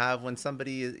conversation you have when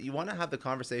you want to have the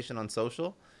conversation on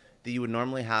social that you would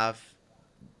normally have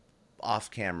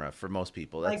off camera for most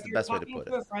people. That's like the best way to put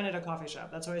it. To a friend at a coffee shop.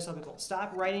 That's what I tell people.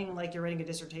 Stop writing like you're writing a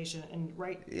dissertation and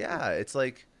write. Yeah, it's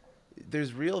like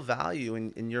there's real value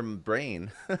in your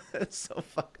brain. So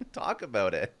fucking talk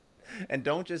about it. And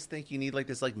don't just think you need like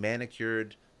this like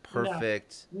manicured,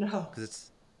 perfect. No. Because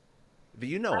it's, but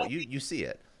you see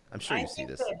it. I'm sure you see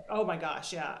this. Oh my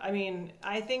gosh, yeah. I mean,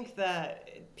 I think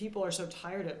that people are so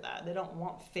tired of that. They don't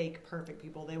want fake, perfect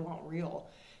people. They want real.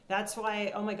 That's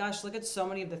why, oh my gosh, look at so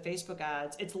many of the Facebook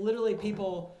ads. It's literally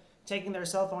people taking their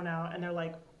cell phone out and they're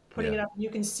like putting it up. You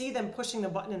can see them pushing the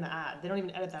button in the ad. They don't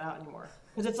even edit that out anymore.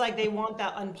 Because it's like they want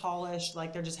that unpolished,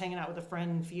 like they're just hanging out with a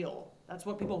friend feel. That's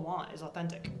what people want, is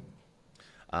authentic.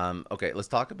 Okay, let's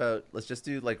just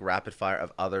do like rapid fire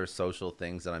of other social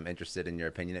things that I'm interested in your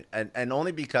opinion. And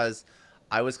only because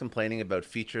I was complaining about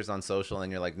features on social and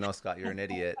you're like, no, Scott, you're an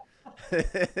idiot.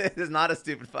 It is not a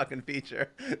stupid fucking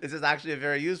feature. This is actually a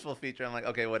very useful feature. I'm like,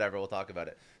 okay, whatever, we'll talk about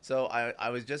it. So I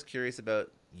was just curious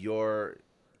about your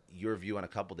view on a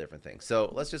couple different things.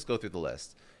 So let's just go through the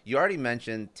list. You already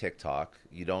mentioned TikTok.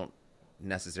 You don't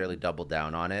necessarily double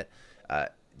down on it.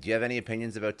 Do you have any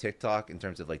opinions about TikTok in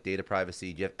terms of like data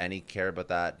privacy? Do you have any care about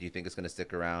that? Do you think it's going to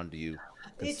stick around? Do you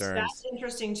concerns? That's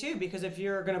interesting too, because if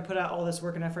you're going to put out all this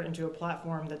work and effort into a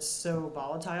platform that's so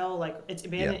volatile, like it's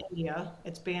banned in India,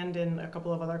 it's banned in a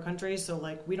couple of other countries. So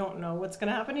like, we don't know what's going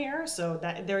to happen here. So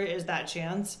that there is that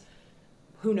chance.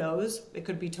 Who knows? It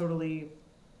could be totally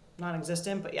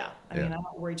non-existent, but I mean, I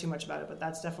don't worry too much about it, but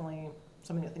that's definitely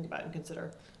something to think about and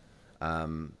consider.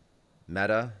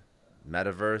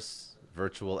 Metaverse,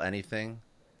 virtual anything.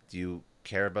 Do you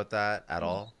care about that at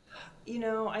all? I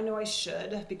know I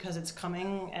should, because it's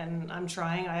coming and I'm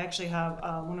trying. I actually have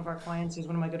one of our clients who's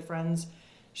one of my good friends.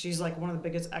 She's like one of the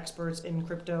biggest experts in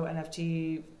crypto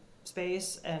NFT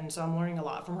space. And so I'm learning a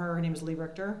lot from her. Her name is Lee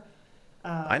Richter.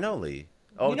 I know Lee.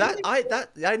 Oh,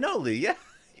 I know Lee. Yeah.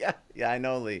 Yeah, I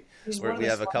know Lee. We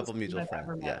have a couple mutual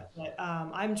friends. Yeah. But,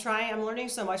 I'm learning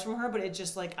so much from her, but it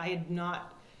just like, I had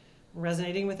not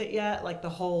resonating with it yet. Like the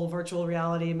whole virtual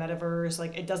reality, metaverse,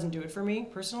 like it doesn't do it for me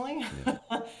personally. Yeah.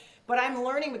 But I'm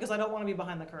learning because I don't want to be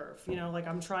behind the curve. Like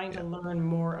I'm trying to learn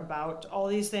more about all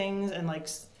these things. And like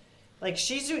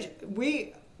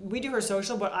we do her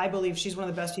social, but I believe she's one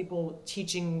of the best people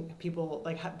teaching people,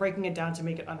 like breaking it down to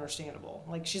make it understandable.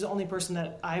 Like she's the only person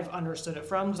that I've understood it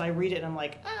from, because I read it and I'm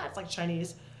like, it's like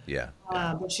Chinese. Yeah.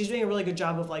 But she's doing a really good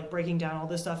job of like breaking down all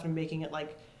this stuff and making it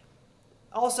like,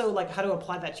 also like how to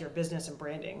apply that to your business and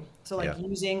branding. So like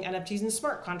using NFTs and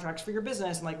smart contracts for your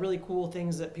business and like really cool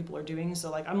things that people are doing. So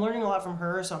like I'm learning a lot from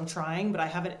her, so I'm trying, but I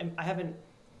haven't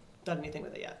done anything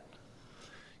with it yet.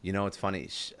 It's funny.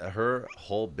 Her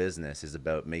whole business is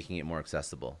about making it more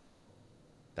accessible.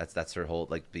 That's her whole,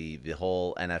 like the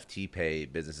whole NFT pay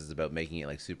business is about making it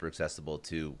like super accessible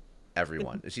to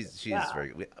everyone. She's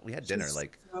very, we had dinner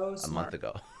like a month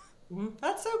ago. Mm-hmm.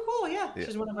 That's so cool. Yeah.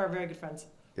 She's one of our very good friends.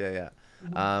 Yeah.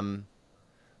 Mm-hmm.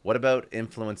 What about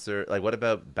influencer? Like, what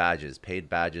about badges? Paid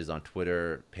badges on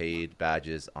Twitter, paid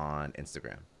badges on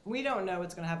Instagram? We don't know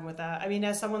what's going to happen with that. I mean,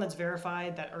 as someone that's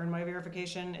verified, that earned my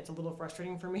verification, it's a little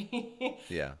frustrating for me.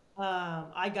 Yeah.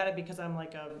 I got it because I'm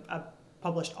like a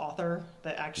published author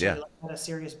that actually had a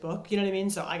serious book. You know what I mean?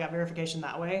 So I got verification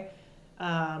that way.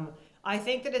 I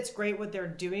think that it's great what they're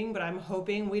doing, but I'm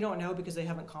hoping, we don't know because they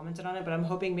haven't commented on it, but I'm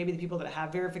hoping maybe the people that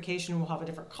have verification will have a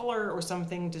different color or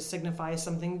something to signify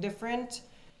something different.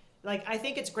 Like, I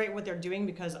think it's great what they're doing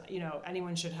because,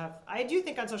 anyone should have, I do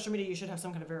think on social media you should have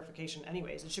some kind of verification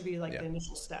anyways. It should be like the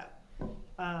initial step.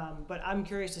 But I'm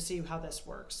curious to see how this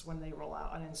works when they roll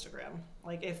out on Instagram.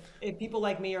 Like if people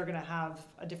like me are going to have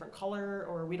a different color,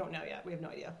 or we don't know yet. We have no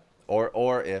idea.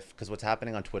 Or if, because what's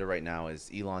happening on Twitter right now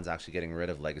is Elon's actually getting rid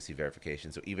of legacy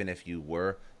verification. So even if you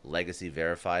were legacy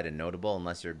verified and notable,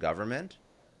 unless you're government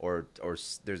or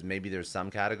there's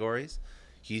some categories,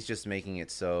 he's just making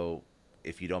it so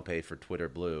if you don't pay for Twitter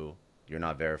Blue, you're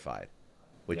not verified,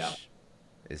 which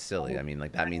is silly. I mean,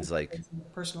 like that means like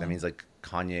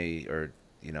Kanye or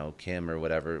Kim or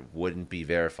whatever wouldn't be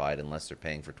verified unless they're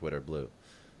paying for Twitter Blue.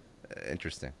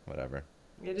 Interesting. Whatever.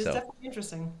 It is definitely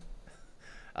interesting.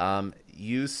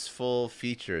 Useful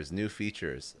features, new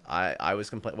features. I was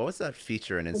complaining. What was that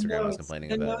feature in The Instagram I was notes. complaining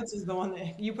The about? notes is the one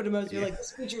that you put emojis. You're Yeah. like,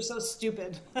 this feature's so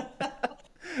stupid.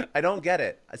 I don't get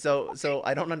it. So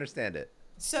I don't understand it.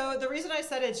 So the reason I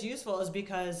said it's useful is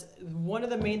because one of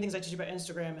the main things I teach about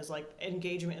Instagram is like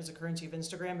engagement is a currency of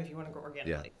Instagram if you want to grow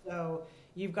organically. Yeah. So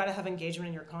you've got to have engagement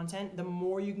in your content. The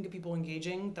more you can get people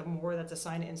engaging, the more that's a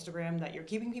sign to Instagram that you're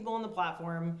keeping people on the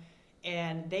platform.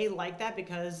 And they like that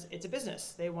because it's a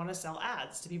business. They want to sell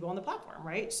ads to people on the platform,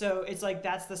 right? So it's like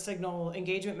that's the signal,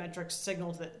 engagement metrics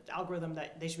signal to the algorithm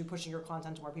that they should be pushing your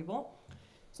content to more people.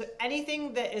 So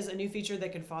anything that is a new feature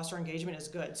that can foster engagement is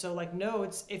good. So like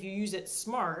notes, if you use it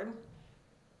smart,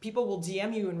 people will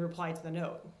DM you and reply to the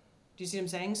note. Do you see what I'm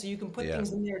saying? So you can put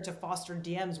things in there to foster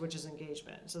DMs, which is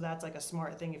engagement. So that's like a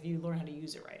smart thing if you learn how to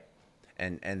use it right.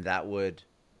 And that would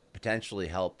potentially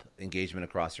help engagement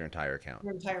across your entire account.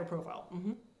 Your entire profile.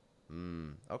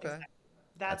 Okay. Exactly.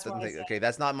 That's why I said, okay.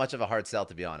 That's not much of a hard sell,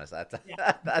 to be honest.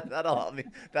 yeah. That'll help me.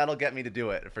 That'll get me to do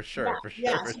it for sure. Yeah, For sure.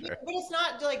 yeah. For So sure. but it's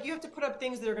not like you have to put up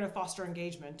things that are going to foster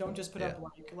engagement. Don't just put up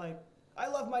like I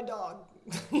love my dog.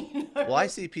 You know? Well, I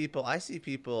see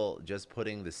people just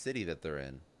putting the city that they're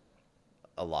in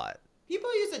a lot.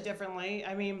 People use it differently.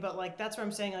 I mean, but like that's what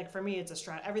I'm saying. Like for me, it's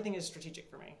a everything is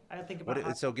strategic for me. I think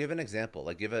about So give an example.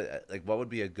 Like what would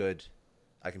be a good.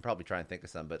 I can probably try and think of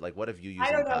some, but like what have you used?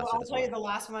 I don't in the know. past I'll that tell you has the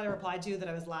last one I replied to that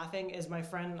I was laughing is my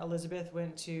friend Elizabeth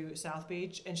went to South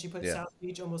Beach and she put South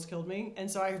Beach almost killed me. And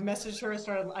so I messaged her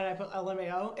and I put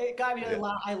LMAO. It got me.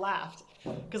 I laughed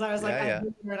because I was like, I've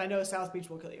been here and I know South Beach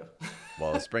will kill you.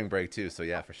 Well, it's spring break too, so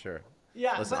yeah, for sure.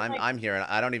 Yeah. Listen, I'm here and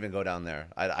I don't even go down there.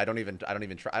 I don't even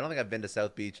try. I don't think I've been to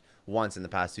South Beach once in the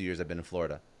past 2 years. I've been in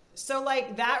Florida. So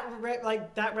like that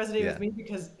resonated with me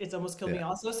because it's almost killed me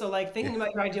also. So like thinking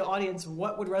about your ideal audience,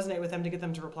 what would resonate with them to get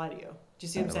them to reply to you? Do you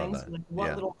see what I'm saying? So like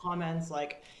what little comments,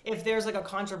 like if there's like a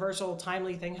controversial,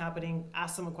 timely thing happening,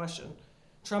 ask them a question.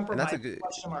 Trump or Biden?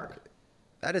 Question mark.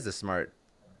 That is a smart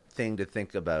thing to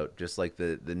think about. Just like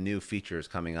the new features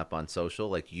coming up on social,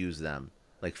 like use them.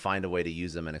 Like find a way to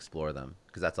use them and explore them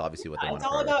because that's obviously what they want to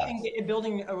prioritize. It's all about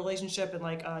building a relationship and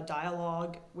like a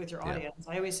dialogue with your audience.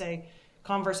 I always say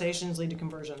conversations lead to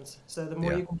conversions. So the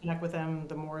more you can connect with them,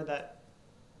 the more that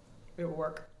it will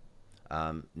work.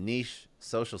 Niche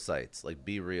social sites like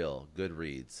Be Real,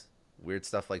 Goodreads, weird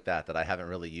stuff like that I haven't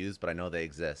really used, but I know they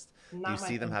exist. Do you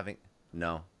see them having?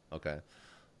 No. Okay.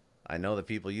 I know that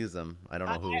people use them. I don't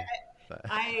know who.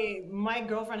 My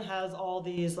girlfriend has all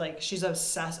these, like, she's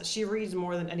obsessed. She reads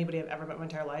more than anybody I've ever met in my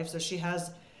entire life. So she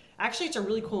has, actually, it's a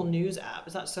really cool news app.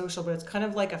 It's not social, but it's kind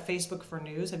of like a Facebook for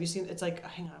news. Have you seen, it's like,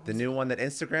 hang on. The new one that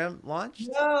Instagram launched?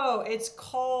 No, it's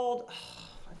called,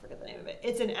 I forget the name of it.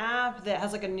 It's an app that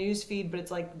has like a news feed, but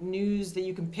it's like news that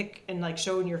you can pick and like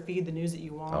show in your feed the news that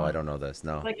you want. Oh, I don't know this.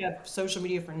 No. It's like a social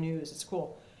media for news. It's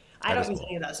cool. I don't use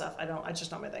any of that stuff. It's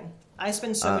just not my thing. I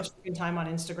spend so much time on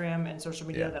Instagram and social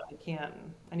media that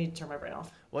I need to turn my brain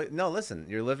off. Well, no, listen,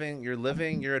 you're living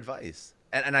your advice.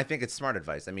 And I think it's smart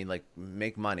advice. I mean, like,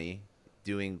 make money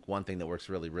doing one thing that works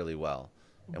really, really well.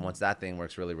 Mm-hmm. And once that thing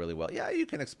works really, really well, you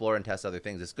can explore and test other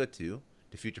things. It's good to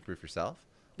future-proof yourself.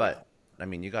 But I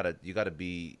mean, you gotta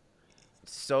be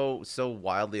so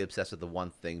wildly obsessed with the one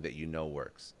thing that you know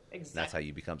works. Exactly. That's how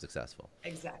you become successful.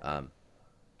 Exactly.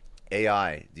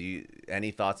 AI.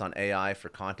 Any thoughts on AI for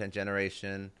content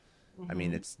generation? Mm-hmm. I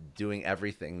mean, it's doing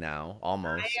everything now,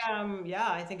 almost.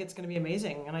 I think it's going to be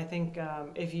amazing. And I think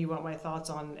if you want my thoughts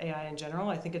on AI in general,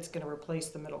 I think it's going to replace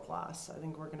the middle class. I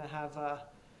think we're going to have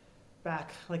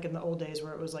back like in the old days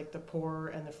where it was like the poor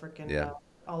and the freaking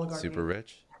oligarchy. Super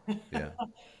rich. Yeah.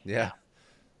 Yeah.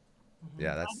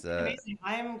 Yeah, that's amazing.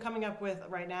 I am coming up with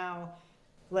right now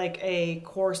like a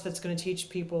course that's going to teach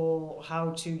people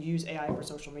how to use AI for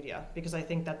social media, because I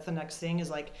think that's the next thing. Is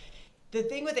like the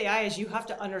thing with AI is you have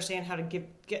to understand how to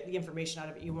get the information out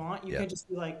of it you want. You can't just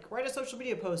be like, write a social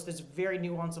media post. There's very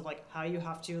nuance of like how you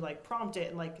have to like prompt it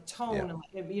and like tone and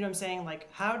like, you know what I'm saying?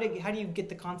 Like how do you get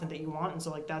the content that you want? And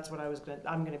so like that's what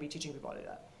I'm going to be teaching people how to do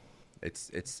that.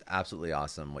 It's absolutely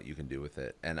awesome what you can do with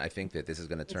it. And I think that this is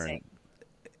going to turn.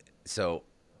 So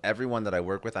everyone that I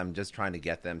work with, I'm just trying to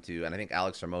get them to, and I think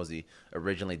Alex Hormozy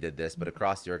originally did this, but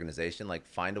across the organization, like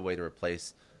find a way to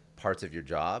replace parts of your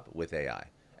job with AI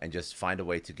and just find a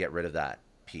way to get rid of that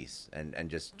piece and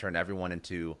just turn everyone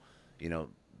into,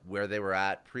 where they were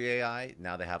at pre-AI,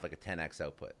 now they have like a 10x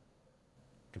output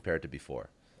compared to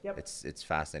before. Yep. It's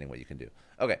fascinating what you can do.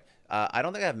 Okay. I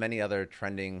don't think I have many other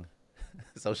trending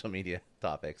social media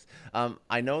topics.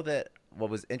 I know that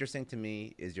what was interesting to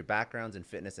me is your backgrounds in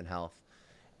fitness and health.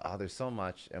 there's so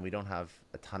much and we don't have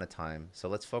a ton of time. So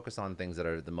let's focus on things that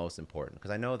are the most important.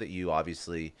 Because I know that you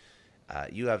obviously,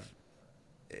 you have,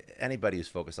 anybody who's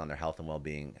focused on their health and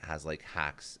well-being has like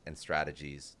hacks and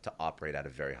strategies to operate at a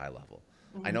very high level.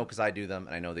 I know because I do them,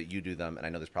 and I know that you do them, and I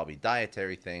know there's probably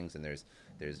dietary things, and there's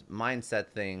mindset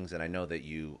things, and I know that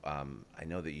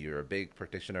you're a big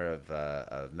practitioner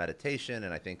of meditation,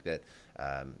 and I think that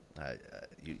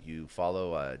you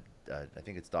follow I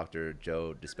think it's Dr.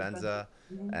 Joe Dispenza,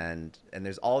 and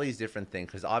there's all these different things,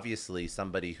 because obviously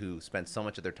somebody who spends so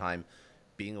much of their time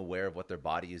being aware of what their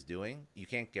body is doing, you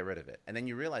can't get rid of it, and then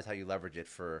you realize how you leverage it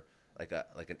for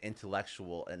like an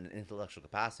intellectual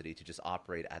capacity to just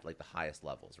operate at like the highest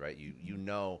levels, right? You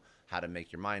know how to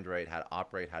make your mind right, how to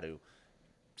operate, how to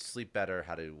sleep better,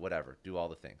 how to whatever, do all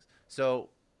the things. So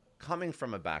coming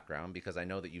from a background, because I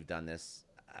know that you've done this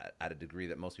at a degree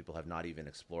that most people have not even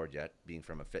explored yet, being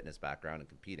from a fitness background and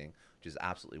competing, which is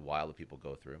absolutely wild that people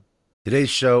go through.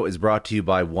 Today's show is brought to you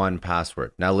by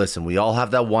 1Password. Now listen, we all have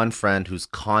that one friend who's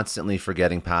constantly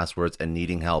forgetting passwords and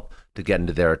needing help to get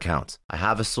into their accounts. I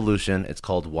have a solution. It's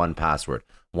called 1Password.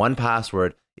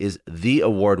 1Password is the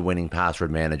award-winning password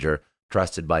manager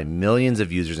trusted by millions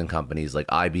of users and companies like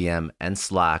IBM and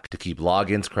Slack to keep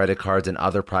logins, credit cards, and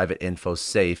other private info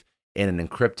safe in an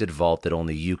encrypted vault that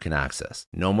only you can access.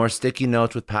 No more sticky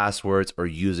notes with passwords or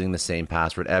using the same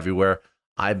password everywhere.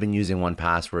 I've been using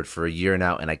 1Password for a year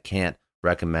now, and I can't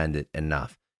recommend it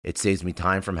enough. It saves me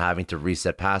time from having to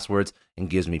reset passwords and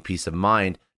gives me peace of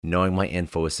mind knowing my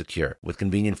info is secure. With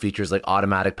convenient features like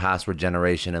automatic password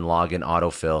generation and login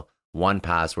autofill,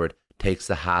 1Password takes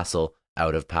the hassle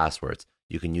out of passwords.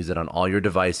 You can use it on all your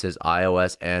devices,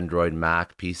 iOS, Android,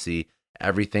 Mac, PC.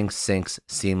 Everything syncs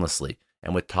seamlessly.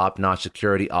 And with top-notch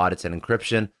security audits and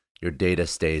encryption, your data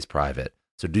stays private.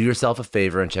 So do yourself a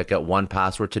favor and check out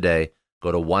 1Password today.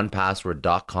 Go to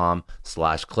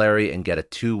onepassword.com/Clary and get a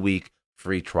 2-week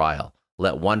free trial.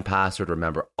 Let 1Password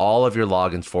remember all of your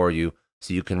logins for you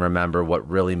so you can remember what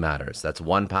really matters. That's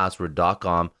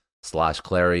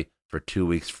onepassword.com/Clary for 2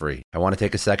 weeks free. I want to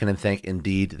take a second and thank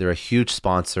Indeed. They're a huge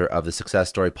sponsor of the Success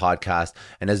Story podcast.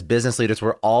 And as business leaders,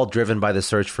 we're all driven by the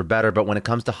search for better. But when it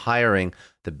comes to hiring,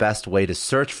 the best way to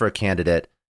search for a candidate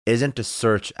isn't to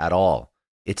search at all.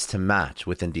 It's to match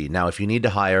with Indeed. Now, if you need to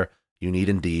hire, you need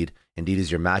Indeed. Indeed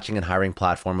is your matching and hiring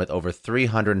platform with over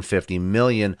 350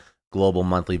 million global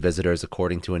monthly visitors,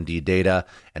 according to Indeed data,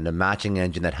 and a matching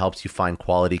engine that helps you find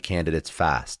quality candidates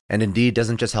fast. And Indeed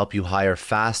doesn't just help you hire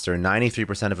faster.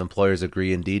 93% of employers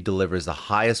agree Indeed delivers the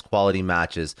highest quality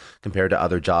matches compared to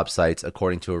other job sites,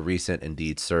 according to a recent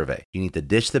Indeed survey. You need to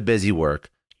ditch the busy work.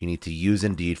 You need to use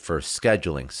Indeed for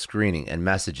scheduling, screening, and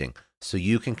messaging so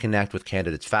you can connect with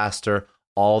candidates faster.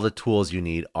 All the tools you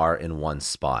need are in one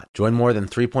spot. Join more than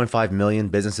 3.5 million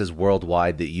businesses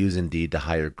worldwide that use Indeed to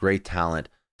hire great talent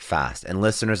fast. And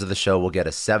listeners of the show will get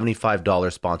a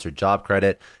 $75 sponsored job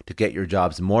credit to get your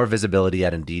jobs more visibility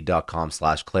at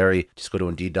Indeed.com/Clary. Just go to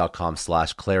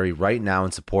Indeed.com/Clary right now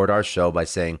and support our show by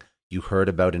saying you heard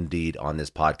about Indeed on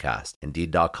this podcast.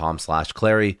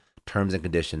 Indeed.com/Clary. Terms and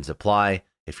conditions apply.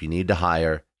 If you need to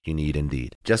hire, you need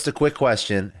Indeed. Just a quick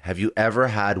question. Have you ever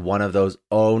had one of those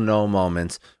oh no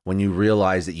moments when you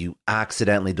realize that you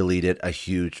accidentally deleted a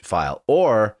huge file?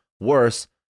 Or worse,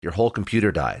 your whole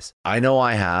computer dies. I know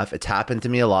I have. It's happened to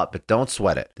me a lot, but don't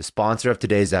sweat it. The sponsor of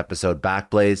today's episode,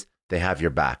 Backblaze, they have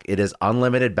your back. It is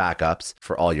unlimited backups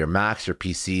for all your Macs, your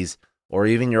PCs, or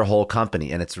even your whole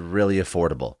company, and it's really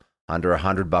affordable, under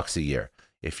 $100 a year.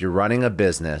 If you're running a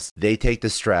business, they take the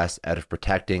stress out of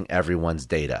protecting everyone's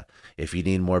data. If you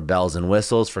need more bells and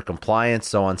whistles for compliance,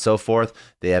 so on and so forth,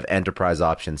 they have enterprise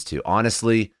options too.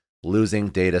 Honestly, losing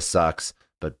data sucks,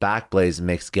 but Backblaze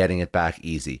makes getting it back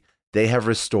easy. They have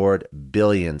restored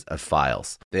billions of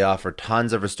files. They offer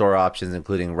tons of restore options,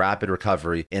 including rapid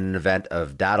recovery in an event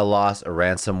of data loss or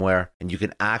ransomware, and you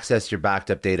can access your backed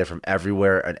up data from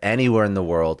everywhere and anywhere in the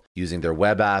world using their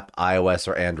web app, iOS,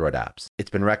 or Android apps. It's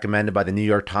been recommended by the New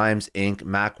York Times, Inc.,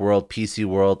 Macworld, PC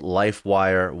World,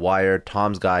 LifeWire, Wired,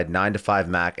 Tom's Guide, 9 to 5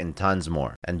 Mac, and tons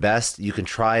more. And best, you can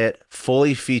try it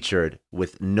fully featured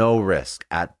with no risk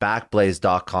at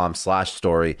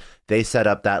backblaze.com/story. They set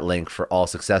up that link for all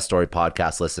Success Story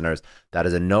podcast listeners. That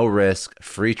is a no-risk,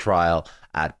 free trial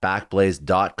at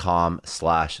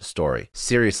backblaze.com/story.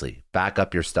 Seriously, back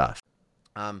up your stuff.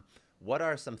 What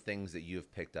are some things that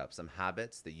you've picked up, some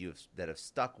habits that have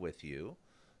stuck with you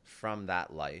from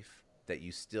that life that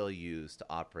you still use to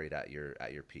operate at your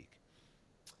peak?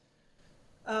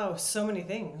 Oh, so many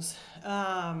things.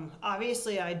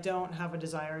 Obviously, I don't have a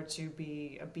desire to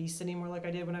be a beast anymore like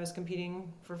I did when I was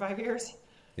competing for 5 years.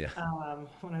 Yeah.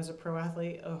 When I was a pro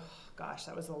athlete, oh gosh,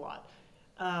 that was a lot.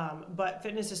 But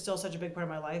fitness is still such a big part of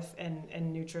my life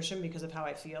and nutrition because of how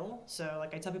I feel. So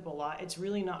like I tell people a lot, it's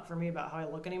really not for me about how I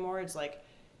look anymore. It's like,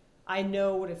 I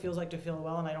know what it feels like to feel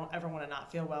well, and I don't ever want to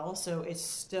not feel well. So it's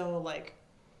still like,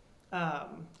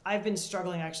 I've been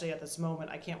struggling actually at this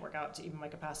moment. I can't work out to even my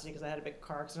capacity because I had a big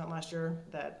car accident last year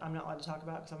that I'm not allowed to talk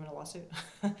about because I'm in a lawsuit.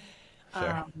 Sure.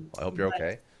 Well, I hope you're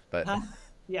okay. But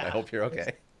yeah, I hope you're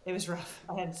okay. It was rough.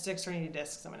 I had 6 herniated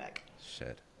discs on my neck.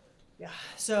 Shit. Yeah.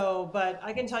 So, but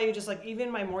I can tell you just like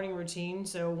even my morning routine.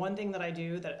 So one thing that I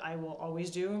do that I will always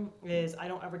do is I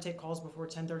don't ever take calls before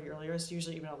 10:30 earliest,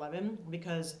 usually even 11,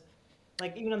 because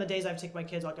like even on the days I've taken my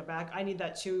kids, I'll get back. I need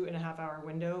that 2.5 hour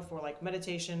window for like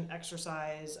meditation,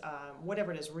 exercise,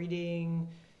 whatever it is, reading,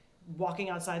 walking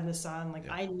outside in the sun. Like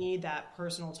I need that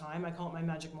personal time. I call it my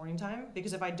magic morning time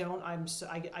because if I don't,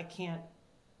 I can't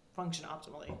function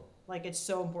optimally. Like it's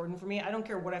so important for me. I don't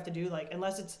care what I have to do. Like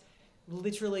unless it's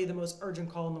literally the most urgent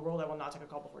call in the world, I will not take a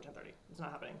call before 10:30. It's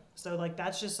not happening. So like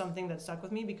that's just something that stuck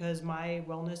with me because my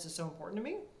wellness is so important to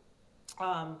me.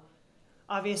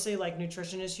 Obviously like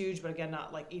nutrition is huge, but again,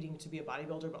 not like eating to be a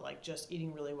bodybuilder, but like just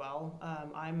eating really well.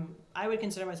 I would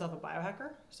consider myself a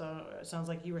biohacker. So it sounds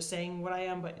like you were saying what I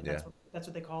am, but that's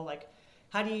what they call like,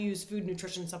 how do you use food,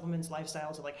 nutrition, supplements,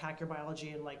 lifestyle to like hack your biology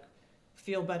and like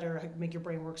feel better, make your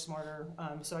brain work smarter.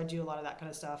 So I do a lot of that kind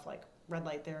of stuff like red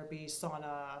light therapy,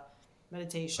 sauna,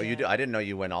 meditation. Oh, you do? I didn't know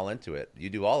you went all into it. You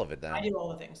do all of it then. I do all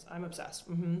the things. I'm obsessed.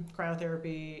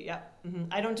 Cryotherapy. Yeah.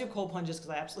 I don't do cold plunges because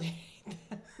I absolutely hate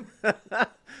them.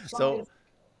 So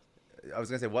I was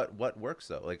gonna say, what works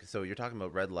though? Like, so you're talking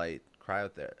about red light,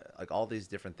 cryotherapy, like all these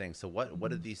different things. So what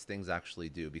do these things actually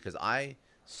do? Because I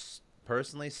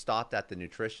personally stopped at the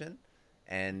nutrition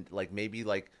and like maybe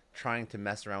like trying to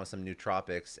mess around with some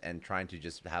nootropics and trying to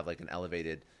just have like an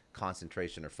elevated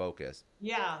concentration or focus.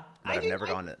 Yeah, but I've never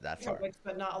gone that far.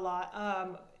 But not a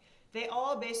lot. They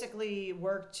all basically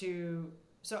work to.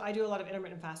 So I do a lot of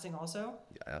intermittent fasting also.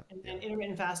 And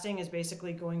intermittent fasting is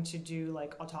basically going to do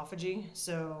like autophagy.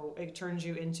 So it turns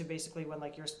you into basically when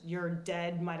like your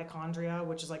dead mitochondria,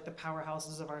 which is like the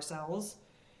powerhouses of our cells,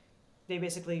 they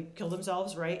basically kill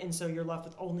themselves, right? And so you're left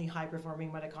with only high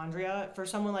performing mitochondria. For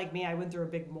someone like me, I went through a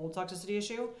big mold toxicity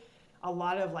issue. A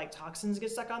lot of like toxins get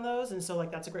stuck on those, and so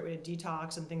like that's a great way to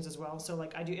detox and things as well. So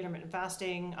like I do intermittent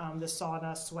fasting. The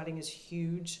sauna, sweating is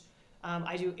huge.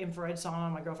 I do infrared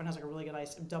sauna. My girlfriend has like a really good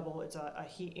nice double. It's a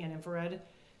heat and infrared.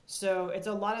 So it's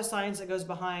a lot of science that goes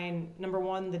behind, number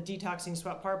one, the detoxing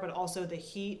sweat part, but also the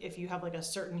heat. If you have like a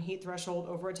certain heat threshold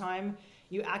over time,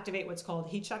 you activate what's called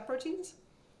heat shock proteins.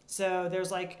 So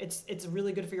there's like, it's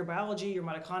really good for your biology, your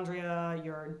mitochondria,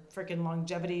 your freaking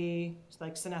longevity,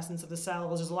 like senescence of the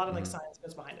cells. There's a lot of like science that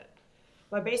goes behind it.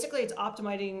 But basically it's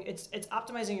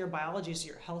optimizing your biology so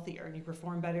you're healthier and you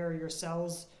perform better, your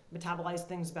cells metabolize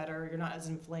things better, you're not as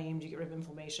inflamed, you get rid of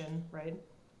inflammation, right?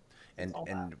 And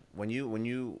when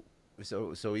you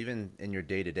so even in your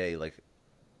day to day, like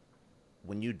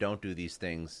when you don't do these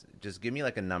things, just give me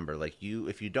like a number. Like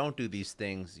if you don't do these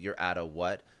things, you're at a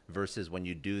what versus when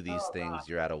you do these things,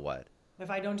 you're at a what? If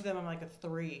I don't do them, I'm like a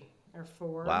 3 or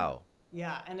 4. Wow.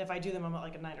 Yeah, and if I do them, I'm at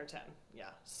like a 9 or 10. Yeah,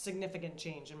 significant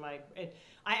change in I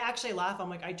actually laugh. I'm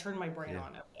like, I turn my brain on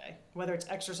every day, whether it's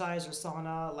exercise or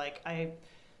sauna. Like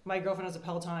my girlfriend has a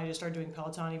Peloton. I just started doing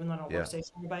Peloton, even though I don't love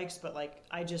stationary bikes. But like,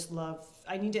 I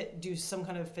need to do some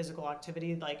kind of physical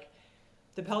activity. Like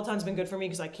the Peloton's been good for me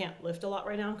because I can't lift a lot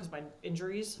right now because of my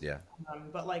injuries. Yeah.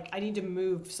 But like, I need to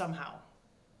move somehow.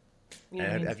 You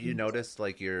know have you noticed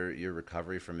like your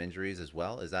recovery from injuries as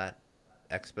well? Is that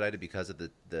expedited because of the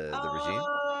regime?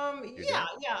 Yeah.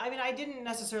 I mean, I didn't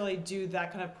necessarily do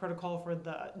that kind of protocol for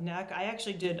the neck. I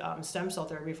actually did stem cell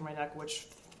therapy for my neck, which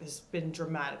has been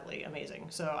dramatically amazing.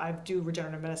 So I do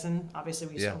regenerative medicine. Obviously,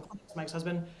 we used my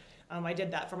ex-husband. I did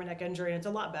that for my neck injury, and it's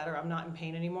a lot better. I'm not in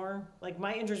pain anymore. Like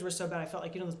my injuries were so bad, I felt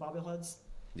like those bobbleheads.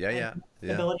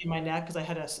 Stability in my neck because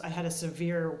I had a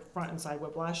severe front and side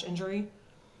whiplash injury.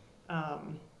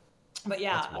 But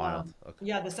yeah, that's wild. Okay.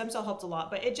 Yeah, the stem cell helped a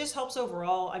lot, but it just helps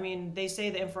overall. I mean, they say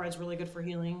the infrared's really good for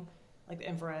healing, like the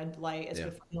infrared light is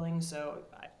good for healing. So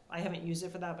I haven't used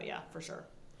it for that, but yeah, for sure.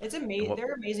 It's amazing.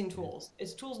 They're amazing tools.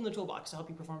 It's tools in the toolbox to help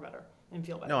you perform better and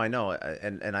feel better. No, I know.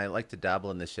 And I like to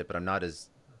dabble in this shit, but I'm not as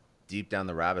deep down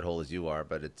the rabbit hole as you are,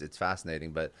 but it's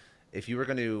fascinating. But if you were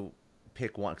going to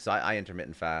pick one, because I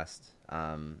intermittent fast,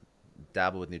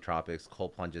 dabble with nootropics,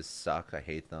 cold plunges suck. I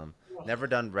hate them. Never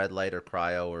done red light or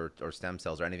cryo or stem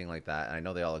cells or anything like that. And I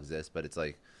know they all exist, but it's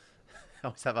like I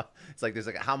always have it's like there's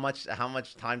like how much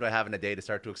time do I have in a day to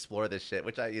start to explore this shit?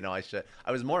 Which I should.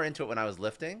 I was more into it when I was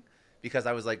lifting because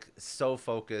I was like so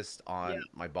focused on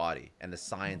my body and the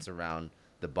science around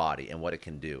the body and what it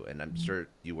can do. And I'm sure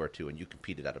you were too, and you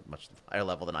competed at a much higher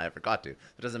level than I ever got to.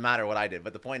 It doesn't matter what I did.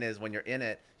 But the point is, when you're in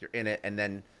it, and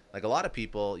then like a lot of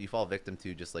people, you fall victim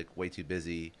to just like way too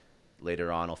busy.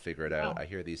 Later on, I'll figure it out. I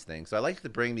hear these things. So I like to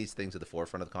bring these things to the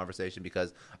forefront of the conversation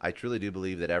because I truly do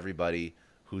believe that everybody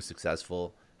who's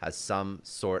successful has some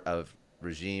sort of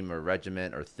regime or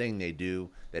regiment or thing they do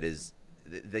that is,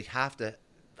 they have to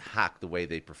hack the way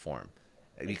they perform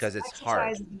because it's hard.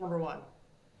 Exercise is number one.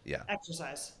 Yeah.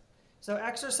 Exercise. So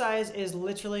exercise is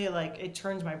literally like, it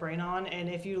turns my brain on. And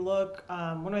if you look,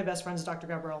 one of my best friends is Dr.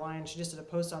 Gabrielle Lyon. She just did a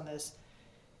post on this.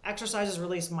 Exercises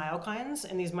release myokines,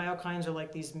 and these myokines are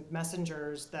like these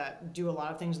messengers that do a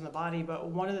lot of things in the body. But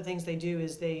one of the things they do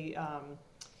is they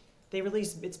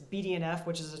release, it's BDNF,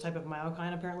 which is a type of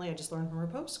myokine apparently. I just learned from her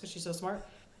post because she's so smart.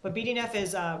 But BDNF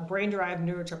is a brain-derived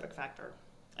neurotropic factor.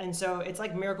 And so it's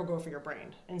like Miracle-Gro for your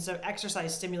brain. And so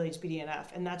exercise stimulates BDNF.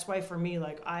 And that's why for me,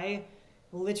 like I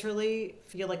literally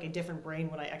feel like a different brain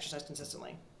when I exercise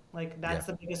consistently. Like that's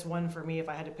the biggest one for me if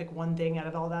I had to pick one thing out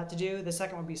of all that to do. The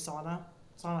second would be sauna.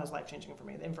 Sauna is life-changing for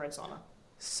me, the infrared sauna.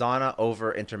 Sauna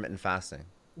over intermittent fasting.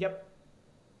 Yep.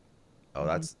 Oh,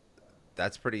 that's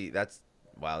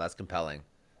compelling.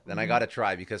 Then I got to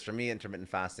try, because for me, intermittent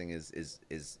fasting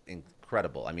is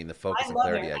incredible. I mean, the focus and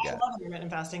clarity I get. I love intermittent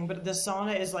fasting, but the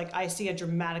sauna is like, I see a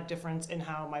dramatic difference in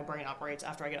how my brain operates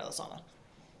after I get out of the sauna.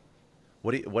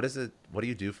 What do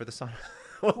you do for the sauna?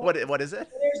 What is it?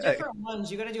 There's different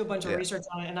ones. You got to do a bunch of research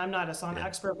on it, and I'm not a sauna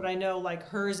expert, but I know like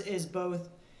hers is both.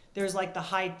 There's like the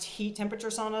high heat temperature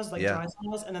saunas, like dry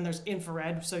saunas, and then there's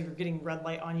infrared, so you're getting red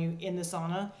light on you in the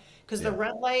sauna. Because the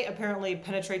red light apparently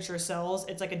penetrates your cells.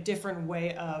 It's like a different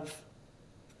way of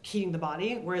heating the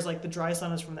body, whereas like the dry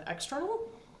sauna is from the external.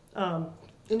 And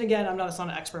again, I'm not a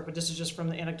sauna expert, but this is just from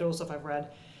the anecdotal stuff I've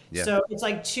read. Yeah. So it's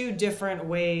like two different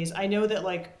ways. I know that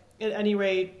like at any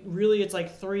rate, really it's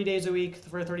like 3 days a week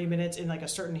for 30 minutes in like a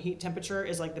certain heat temperature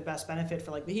is like the best benefit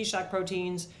for like the heat shock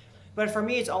proteins. But for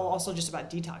me, it's also just about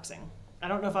detoxing. I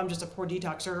don't know if I'm just a poor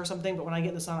detoxer or something, but when I get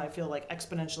in the sun, I feel like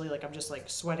exponentially, like I'm just like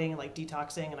sweating and like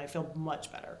detoxing, and I feel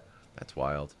much better. That's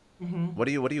wild. Mm-hmm. What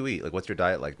do you eat? Like, what's your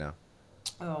diet like now?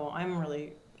 Oh,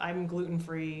 I'm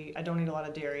gluten-free. I don't eat a lot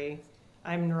of dairy.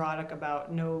 I'm neurotic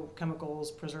about no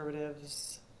chemicals,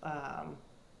 preservatives,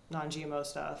 non-GMO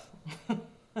stuff.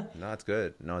 No, it's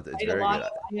good. No, it's very good. I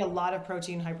eat a lot of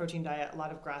protein, high protein diet, a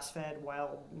lot of grass-fed,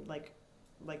 wild, like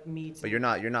meats. But you're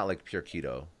not like pure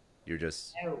keto. You're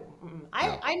just no.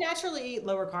 I naturally eat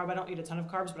lower carb. I don't eat a ton of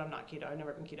carbs, but I'm not keto. I've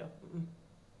never been keto.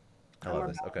 I love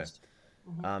this. Okay.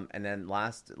 Mm-hmm. And then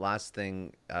last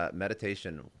thing,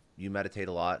 meditation. You meditate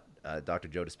a lot, Dr.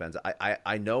 Joe Dispenza.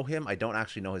 I know him. I don't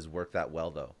actually know his work that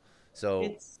well though. So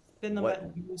it's been the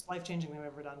most life-changing thing I've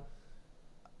ever done.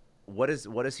 What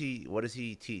does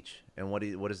he teach, and what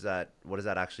does that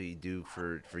actually do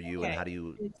for you, and how do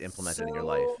you implement it in your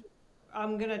life?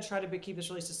 I'm going to try to keep this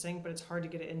really succinct, but it's hard to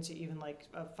get it into even like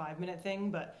a 5-minute thing.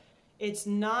 But it's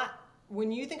not,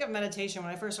 when you think of meditation,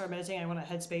 when I first started meditating, I went to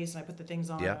Headspace and I put the things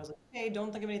on. Yeah. I was like, hey,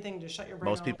 don't think of anything, just shut your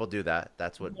brain off. Most people do that.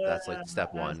 That's like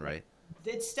step one, right?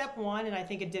 It's step one, and I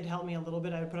think it did help me a little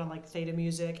bit. I would put on like theta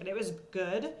music, and it was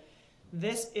good.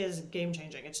 This is game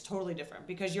changing. It's totally different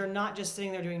because you're not just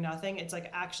sitting there doing nothing. It's like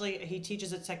actually he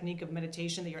teaches a technique of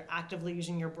meditation that you're actively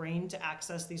using your brain to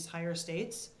access these higher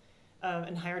states.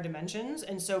 And higher dimensions.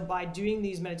 And so by doing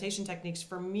these meditation techniques,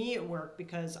 for me it worked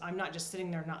because I'm not just sitting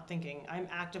there not thinking. I'm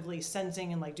actively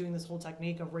sensing and like doing this whole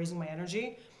technique of raising my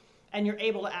energy, and you're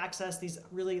able to access these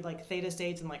really like theta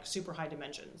states and like super high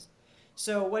dimensions.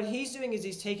 So what he's doing is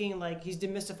he's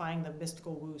demystifying the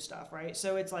mystical woo stuff, right?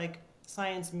 So it's like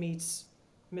science meets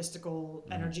mystical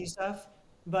energy stuff.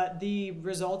 But the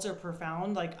results are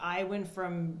profound. Like I went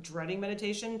from dreading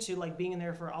meditation to like being in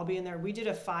there I'll be in there. We did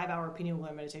a 5-hour pineal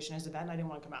gland meditation as an event, and I didn't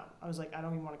want to come out. I was like, I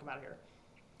don't even want to come out of here.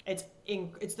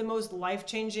 It's the most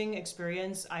life-changing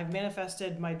experience. I've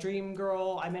manifested my dream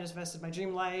girl. I manifested my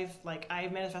dream life. Like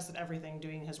I've manifested everything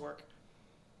doing his work.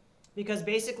 Because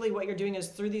basically what you're doing is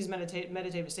through these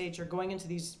meditative states, you're going into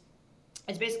these,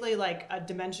 it's basically like a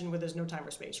dimension where there's no time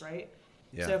or space, right?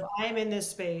 Yeah. So if I'm in this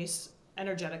space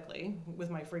energetically with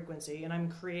my frequency and I'm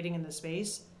creating in this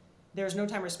space, there's no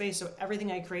time or space, so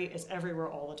everything I create is everywhere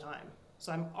all the time.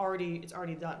 So it's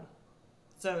already done.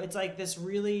 So it's like this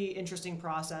really interesting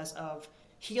process of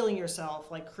healing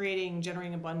yourself, like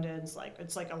generating abundance. Like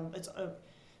it's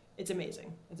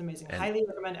amazing. It's amazing. I highly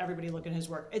recommend everybody look at his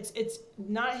work. It's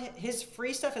not, his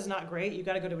free stuff is not great. You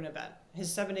got to go to an event. His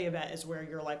 7-day event is where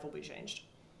your life will be changed.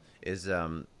 Is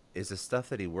the stuff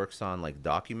that he works on like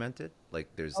documented? Like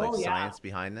there's science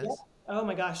behind this? Yeah. Oh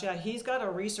my gosh, yeah. He's got a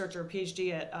researcher,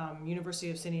 PhD at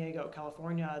University of San Diego,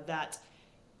 California, that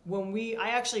I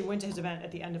actually went to his event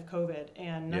at the end of COVID,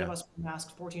 and none Yeah. of us were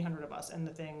masked, 1,400 of us. And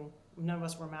none of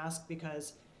us were masked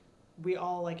because we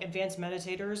all, like, advanced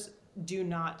meditators do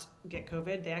not get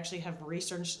COVID. They actually have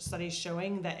research studies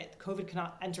showing that COVID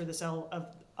cannot enter the cell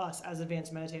of us as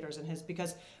advanced meditators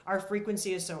because our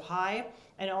frequency is so high.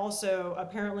 And also,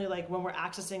 apparently, like, when we're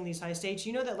accessing these high states,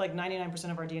 you know that like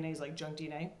 99% of our DNA is like junk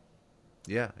DNA.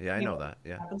 Yeah, I know that.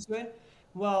 Yeah. Happens to it.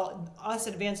 Well, us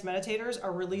advanced meditators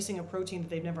are releasing a protein that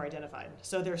they've never identified.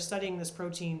 So they're studying this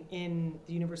protein in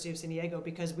the University of San Diego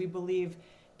because we believe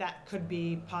that could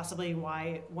be possibly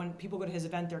why when people go to his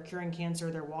event, they're curing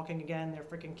cancer, they're walking again, they're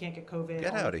freaking can't get COVID.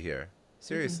 Get out of here.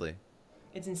 Seriously.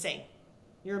 It's insane.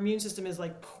 Your immune system is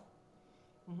like...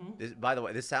 By the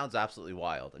way, this sounds absolutely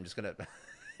wild. I'm just going to...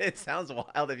 It sounds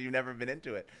wild if you've never been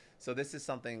into it. So this is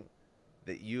something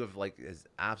that you have has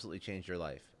absolutely changed your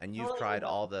life, and you've tried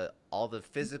all the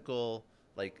physical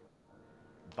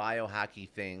biohacky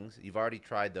things. You've already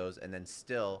tried those, and then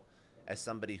still, as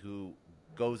somebody who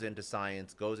goes into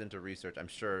science, goes into research, I'm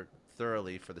sure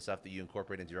thoroughly for the stuff that you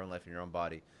incorporate into your own life and your own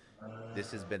body,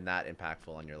 this has been that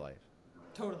impactful on your life.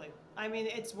 Totally. I mean,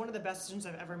 it's one of the best decisions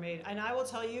I've ever made, and I will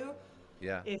tell you,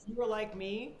 yeah, if you were like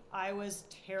me, I was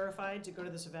terrified to go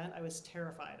to this event. I was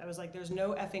terrified. I was like, there's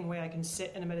no effing way I can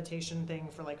sit in a meditation thing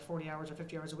for like 40 hours or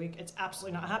 50 hours a week. It's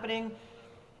absolutely not happening.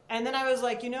 And then I was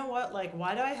like, you know what? Like,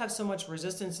 why do I have so much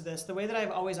resistance to this? The way that I've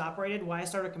always operated, why I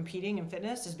started competing in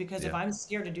fitness is because if I'm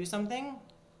scared to do something,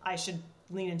 I should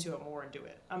lean into it more and do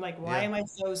it. I'm like, why am I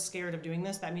so scared of doing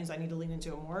this? That means I need to lean into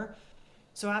it more.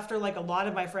 So after like a lot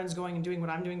of my friends going and doing what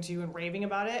I'm doing too and raving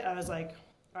about it, I was like,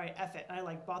 all right, F it. And I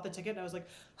like bought the ticket and I was like,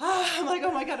 I'm like,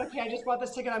 oh my God, okay, I just bought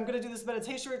this ticket. I'm going to do this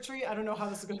meditation retreat. I don't know how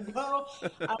this is going to go. I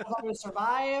don't know if I'm going to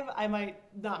survive. I might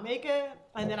not make it.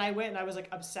 And then I went and I was like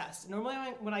obsessed. Normally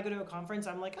when I go to a conference,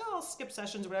 I'm like, oh, I'll skip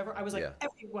sessions or whatever. I was like,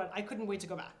 everyone, I couldn't wait to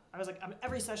go back. I was like,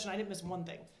 every session, I didn't miss one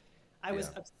thing. I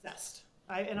was obsessed.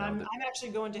 I'm actually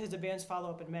going to his advanced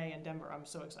follow-up in May in Denver. I'm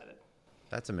so excited.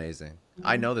 That's amazing.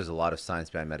 I know there's a lot of science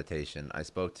behind meditation. I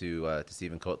spoke to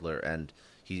Stephen Kotler, and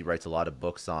he writes a lot of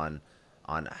books on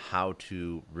how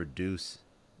to reduce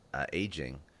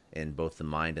aging in both the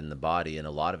mind and the body, and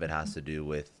a lot of it has to do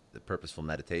with the purposeful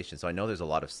meditation. So I know there's a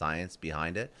lot of science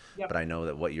behind it, but I know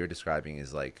that what you're describing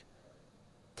is like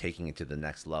taking it to the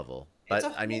next level. But it's a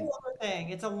whole other thing.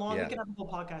 It's a long. We can have a whole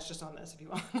podcast just on this if you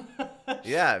want.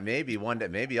 Yeah, maybe one day.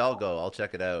 Maybe I'll go. I'll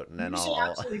check it out, and then I'll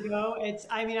actually go.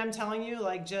 I'm telling you,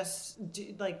 like, just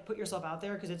put yourself out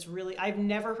there because it's really. I've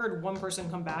never heard one person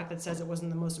come back that says it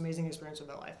wasn't the most amazing experience of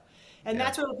their life, and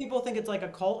that's where people think it's like a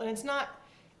cult, and it's not.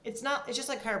 It's not. It's just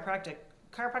like chiropractic.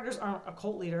 Chiropractors aren't a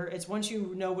cult leader. It's once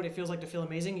you know what it feels like to feel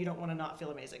amazing, you don't want to not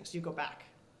feel amazing, so you go back.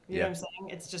 You know what I'm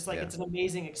saying? It's just like it's an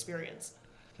amazing experience.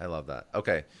 I love that.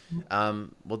 Okay.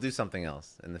 We'll do something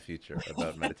else in the future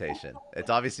about meditation.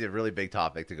 It's obviously a really big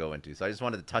topic to go into. So I just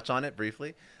wanted to touch on it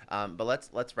briefly. But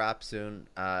let's wrap soon.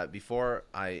 Before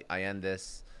I end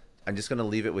this, I'm just going to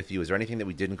leave it with you. Is there anything that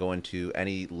we didn't go into?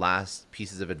 Any last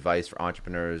pieces of advice for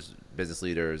entrepreneurs, business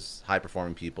leaders, high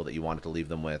performing people that you wanted to leave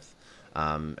them with?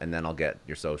 And then I'll get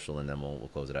your social and then we'll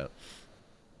close it out.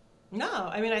 No,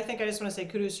 I mean, I think I just want to say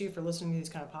kudos to you for listening to these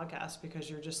kind of podcasts because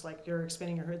you're just like, you're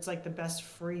expanding it's like the best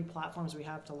free platforms we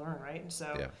have to learn, right?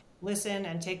 So listen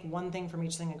and take one thing from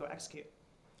each thing and go execute.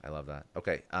 I love that.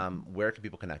 Okay. Where can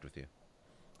people connect with you?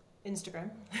 Instagram.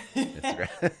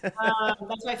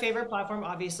 That's my favorite platform.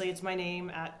 Obviously, it's my name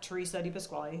at Theresa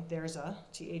Depasquale. There's a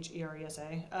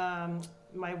Theresa.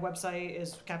 My website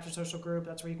is Capture Social Group.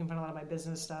 That's where you can find a lot of my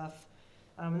business stuff.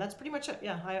 And that's pretty much it.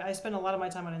 Yeah, I spend a lot of my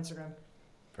time on Instagram.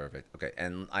 Perfect. Okay.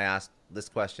 And I asked this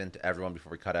question to everyone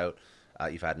before we cut out.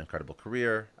 You've had an incredible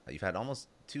career. You've had almost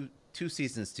two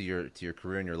seasons to your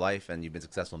career and your life, and you've been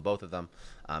successful in both of them.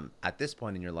 At this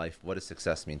point in your life, what does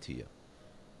success mean to you?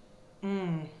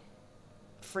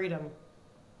 Freedom.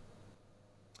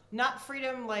 Not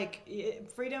freedom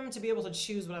freedom to be able to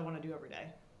choose what I want to do every day.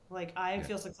 Like I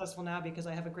feel successful now because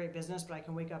I have a great business, but I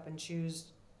can wake up and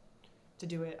choose to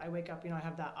do it. I wake up, I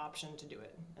have that option to do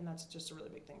it. And that's just a really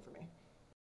big thing for me.